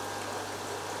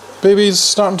 Baby's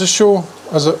starting to show,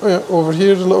 as over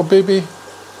here, a little baby.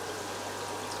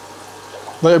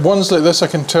 Like ones like this I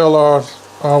can tell are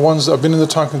ones that have been in the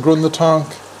tank and grown in the tank.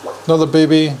 Another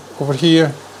baby over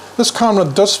here. This camera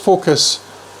does focus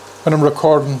when I'm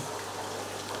recording,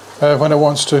 when it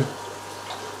wants to.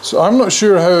 So I'm not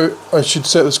sure how I should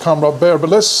set this camera up better,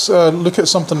 but let's look at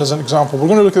something as an example. We're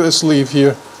going to look at this leaf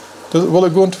here. Will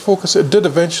it go into focus? It did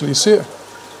eventually, you see it?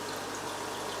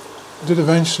 It did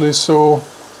eventually, so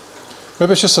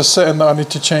maybe it's just a setting that I need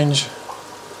to change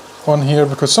on here,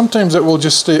 because sometimes it will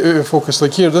just stay out of focus.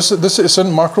 Like here, this is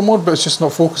in macro mode, but it's just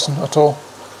not focusing at all.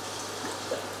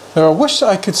 Now I wish that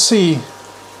I could see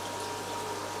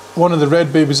one of the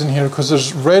red babies in here, because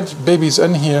there's red babies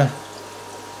in here.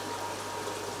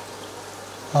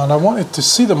 And I wanted to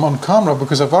see them on camera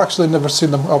because I've actually never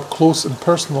seen them up close and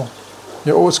personal.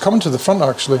 Yeah, oh, it's coming to the front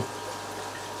actually.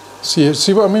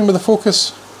 See what I mean with the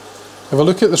focus? If I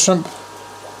look at the shrimp,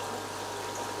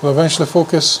 it'll eventually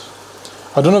focus.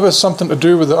 I don't know if it's something to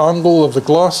do with the angle of the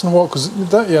glass and what, because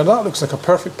that looks like a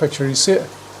perfect picture. You see it?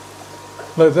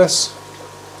 Like this.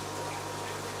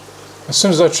 As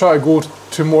soon as I try to go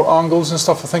to more angles and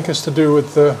stuff, I think it's to do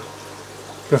with the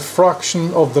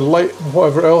refraction of the light and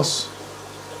whatever else.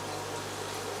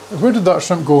 Where did that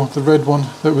shrimp go, the red one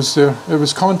that was there? It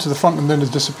was coming to the front and then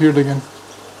it disappeared again.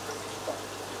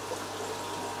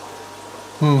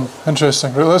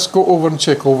 Interesting. Right, let's go over and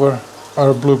check over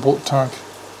our blue bolt tank.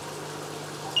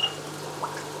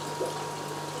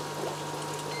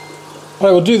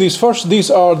 Right, we'll do these first.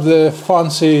 These are the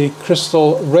fancy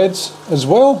crystal reds as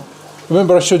well.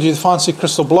 Remember I showed you the fancy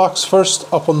crystal blacks first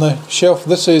up on the shelf.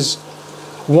 This is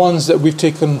ones that we've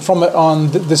taken from it,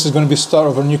 and this is going to be the start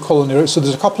of our new colony, right? So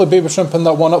there's a couple of baby shrimp in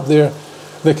that one up there.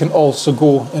 They can also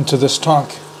go into this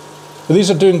tank. But these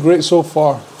are doing great so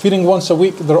far. Feeding once a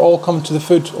week, they're all coming to the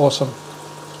food. Awesome.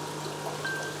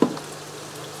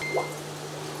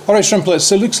 Alright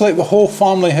shrimplets, it looks like the whole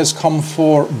family has come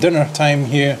for dinner time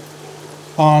here.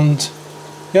 And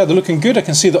yeah, they're looking good. I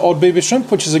can see the odd baby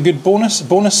shrimp, which is a good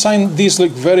bonus sign. These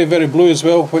look very, very blue as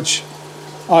well, which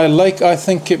I like. I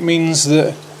think it means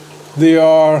that they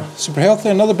are super healthy.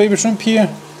 Another baby shrimp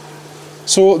here.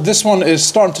 So this one is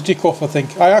starting to take off, I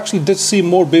think. I actually did see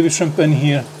more baby shrimp in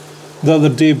here the other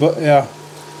day, but yeah,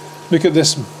 look at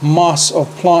this mass of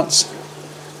plants.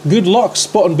 Good luck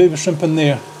spotting baby shrimp in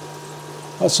there.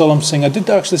 That's all I'm saying. I did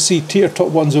actually see tater top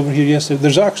ones over here yesterday.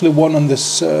 There's actually one on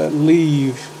this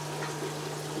leaf.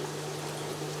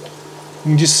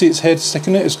 You can just see its head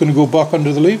sticking out. It's going to go back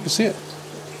under the leaf. You see it?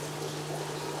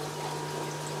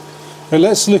 Now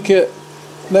let's look at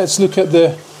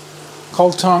the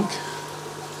cull tank,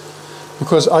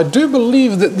 because I do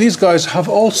believe that these guys have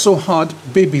also had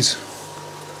babies.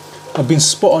 I've been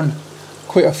spotting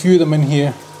quite a few of them in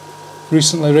here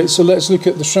recently, right? So let's look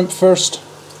at the shrimp first.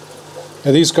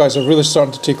 Yeah, these guys are really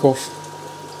starting to take off.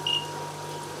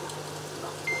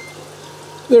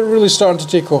 They're really starting to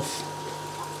take off.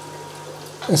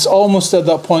 It's almost at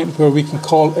that point where we can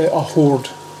call it a horde.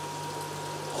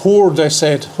 Horde, I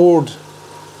said, horde.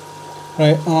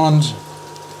 Right, and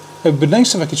it would be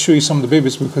nice if I could show you some of the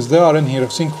babies, because they are in here.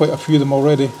 I've seen quite a few of them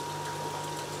already.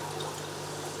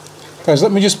 Guys,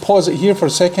 let me just pause it here for a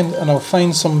second and I'll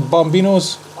find some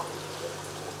bambinos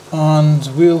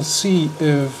and we'll see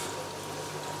if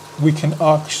we can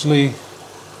actually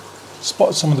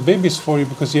spot some of the babies for you,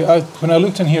 because yeah, when I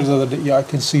looked in here the other day, yeah, I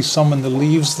can see some in the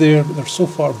leaves there, but they're so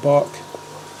far back.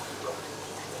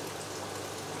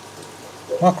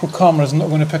 Macro camera is not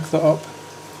going to pick that up.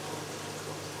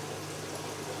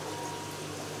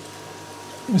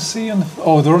 Let me see,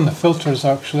 oh, they're on the filters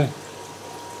actually.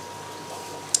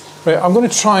 Right, I'm going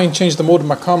to try and change the mode of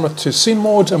my camera to scene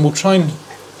mode, and we'll try and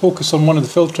focus on one of the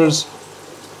filters.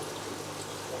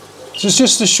 So it's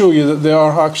just to show you that they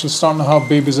are actually starting to have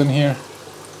babies in here.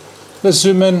 Let's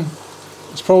zoom in.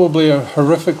 It's probably a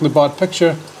horrifically bad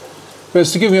picture, but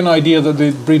it's to give you an idea that the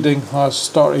breeding has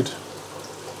started.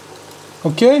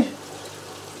 Okay,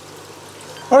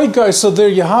 Alright guys, so there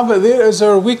you have it. There is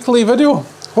our weekly video.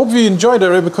 Hope you enjoyed it,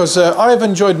 right? Because I've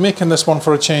enjoyed making this one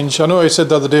for a change. I know I said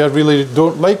the other day I really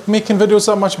don't like making videos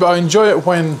that much, but I enjoy it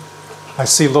when I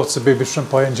see lots of baby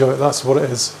shrimp. I enjoy it, that's what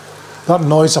it is. That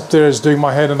noise up there is doing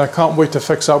my head and I can't wait to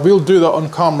fix that. We'll do that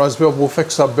on camera as well, we'll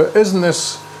fix that. But isn't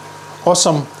this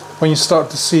awesome when you start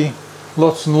to see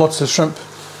lots and lots of shrimp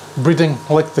breeding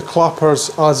like the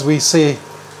clappers, as we say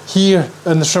here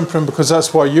in the shrimp room, because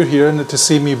that's why you're here, isn't it? To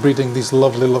see me breeding these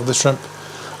lovely, lovely shrimp.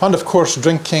 And of course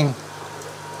drinking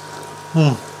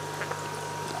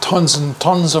tons and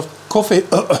tons of coffee.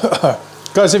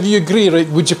 Guys, if you agree, right,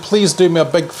 would you please do me a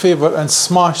big favour and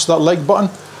smash that like button?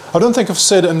 I don't think I've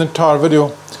said it in the entire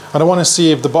video, and I want to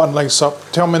see if the button lights up.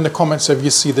 Tell me in the comments if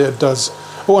you see that it does.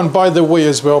 Oh, and by the way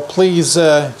as well, please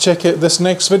check out this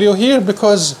next video here,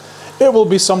 because it will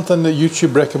be something that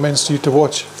YouTube recommends to you to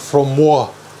watch from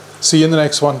moi. See you in the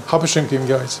next one. Happy shrimp game,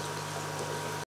 guys.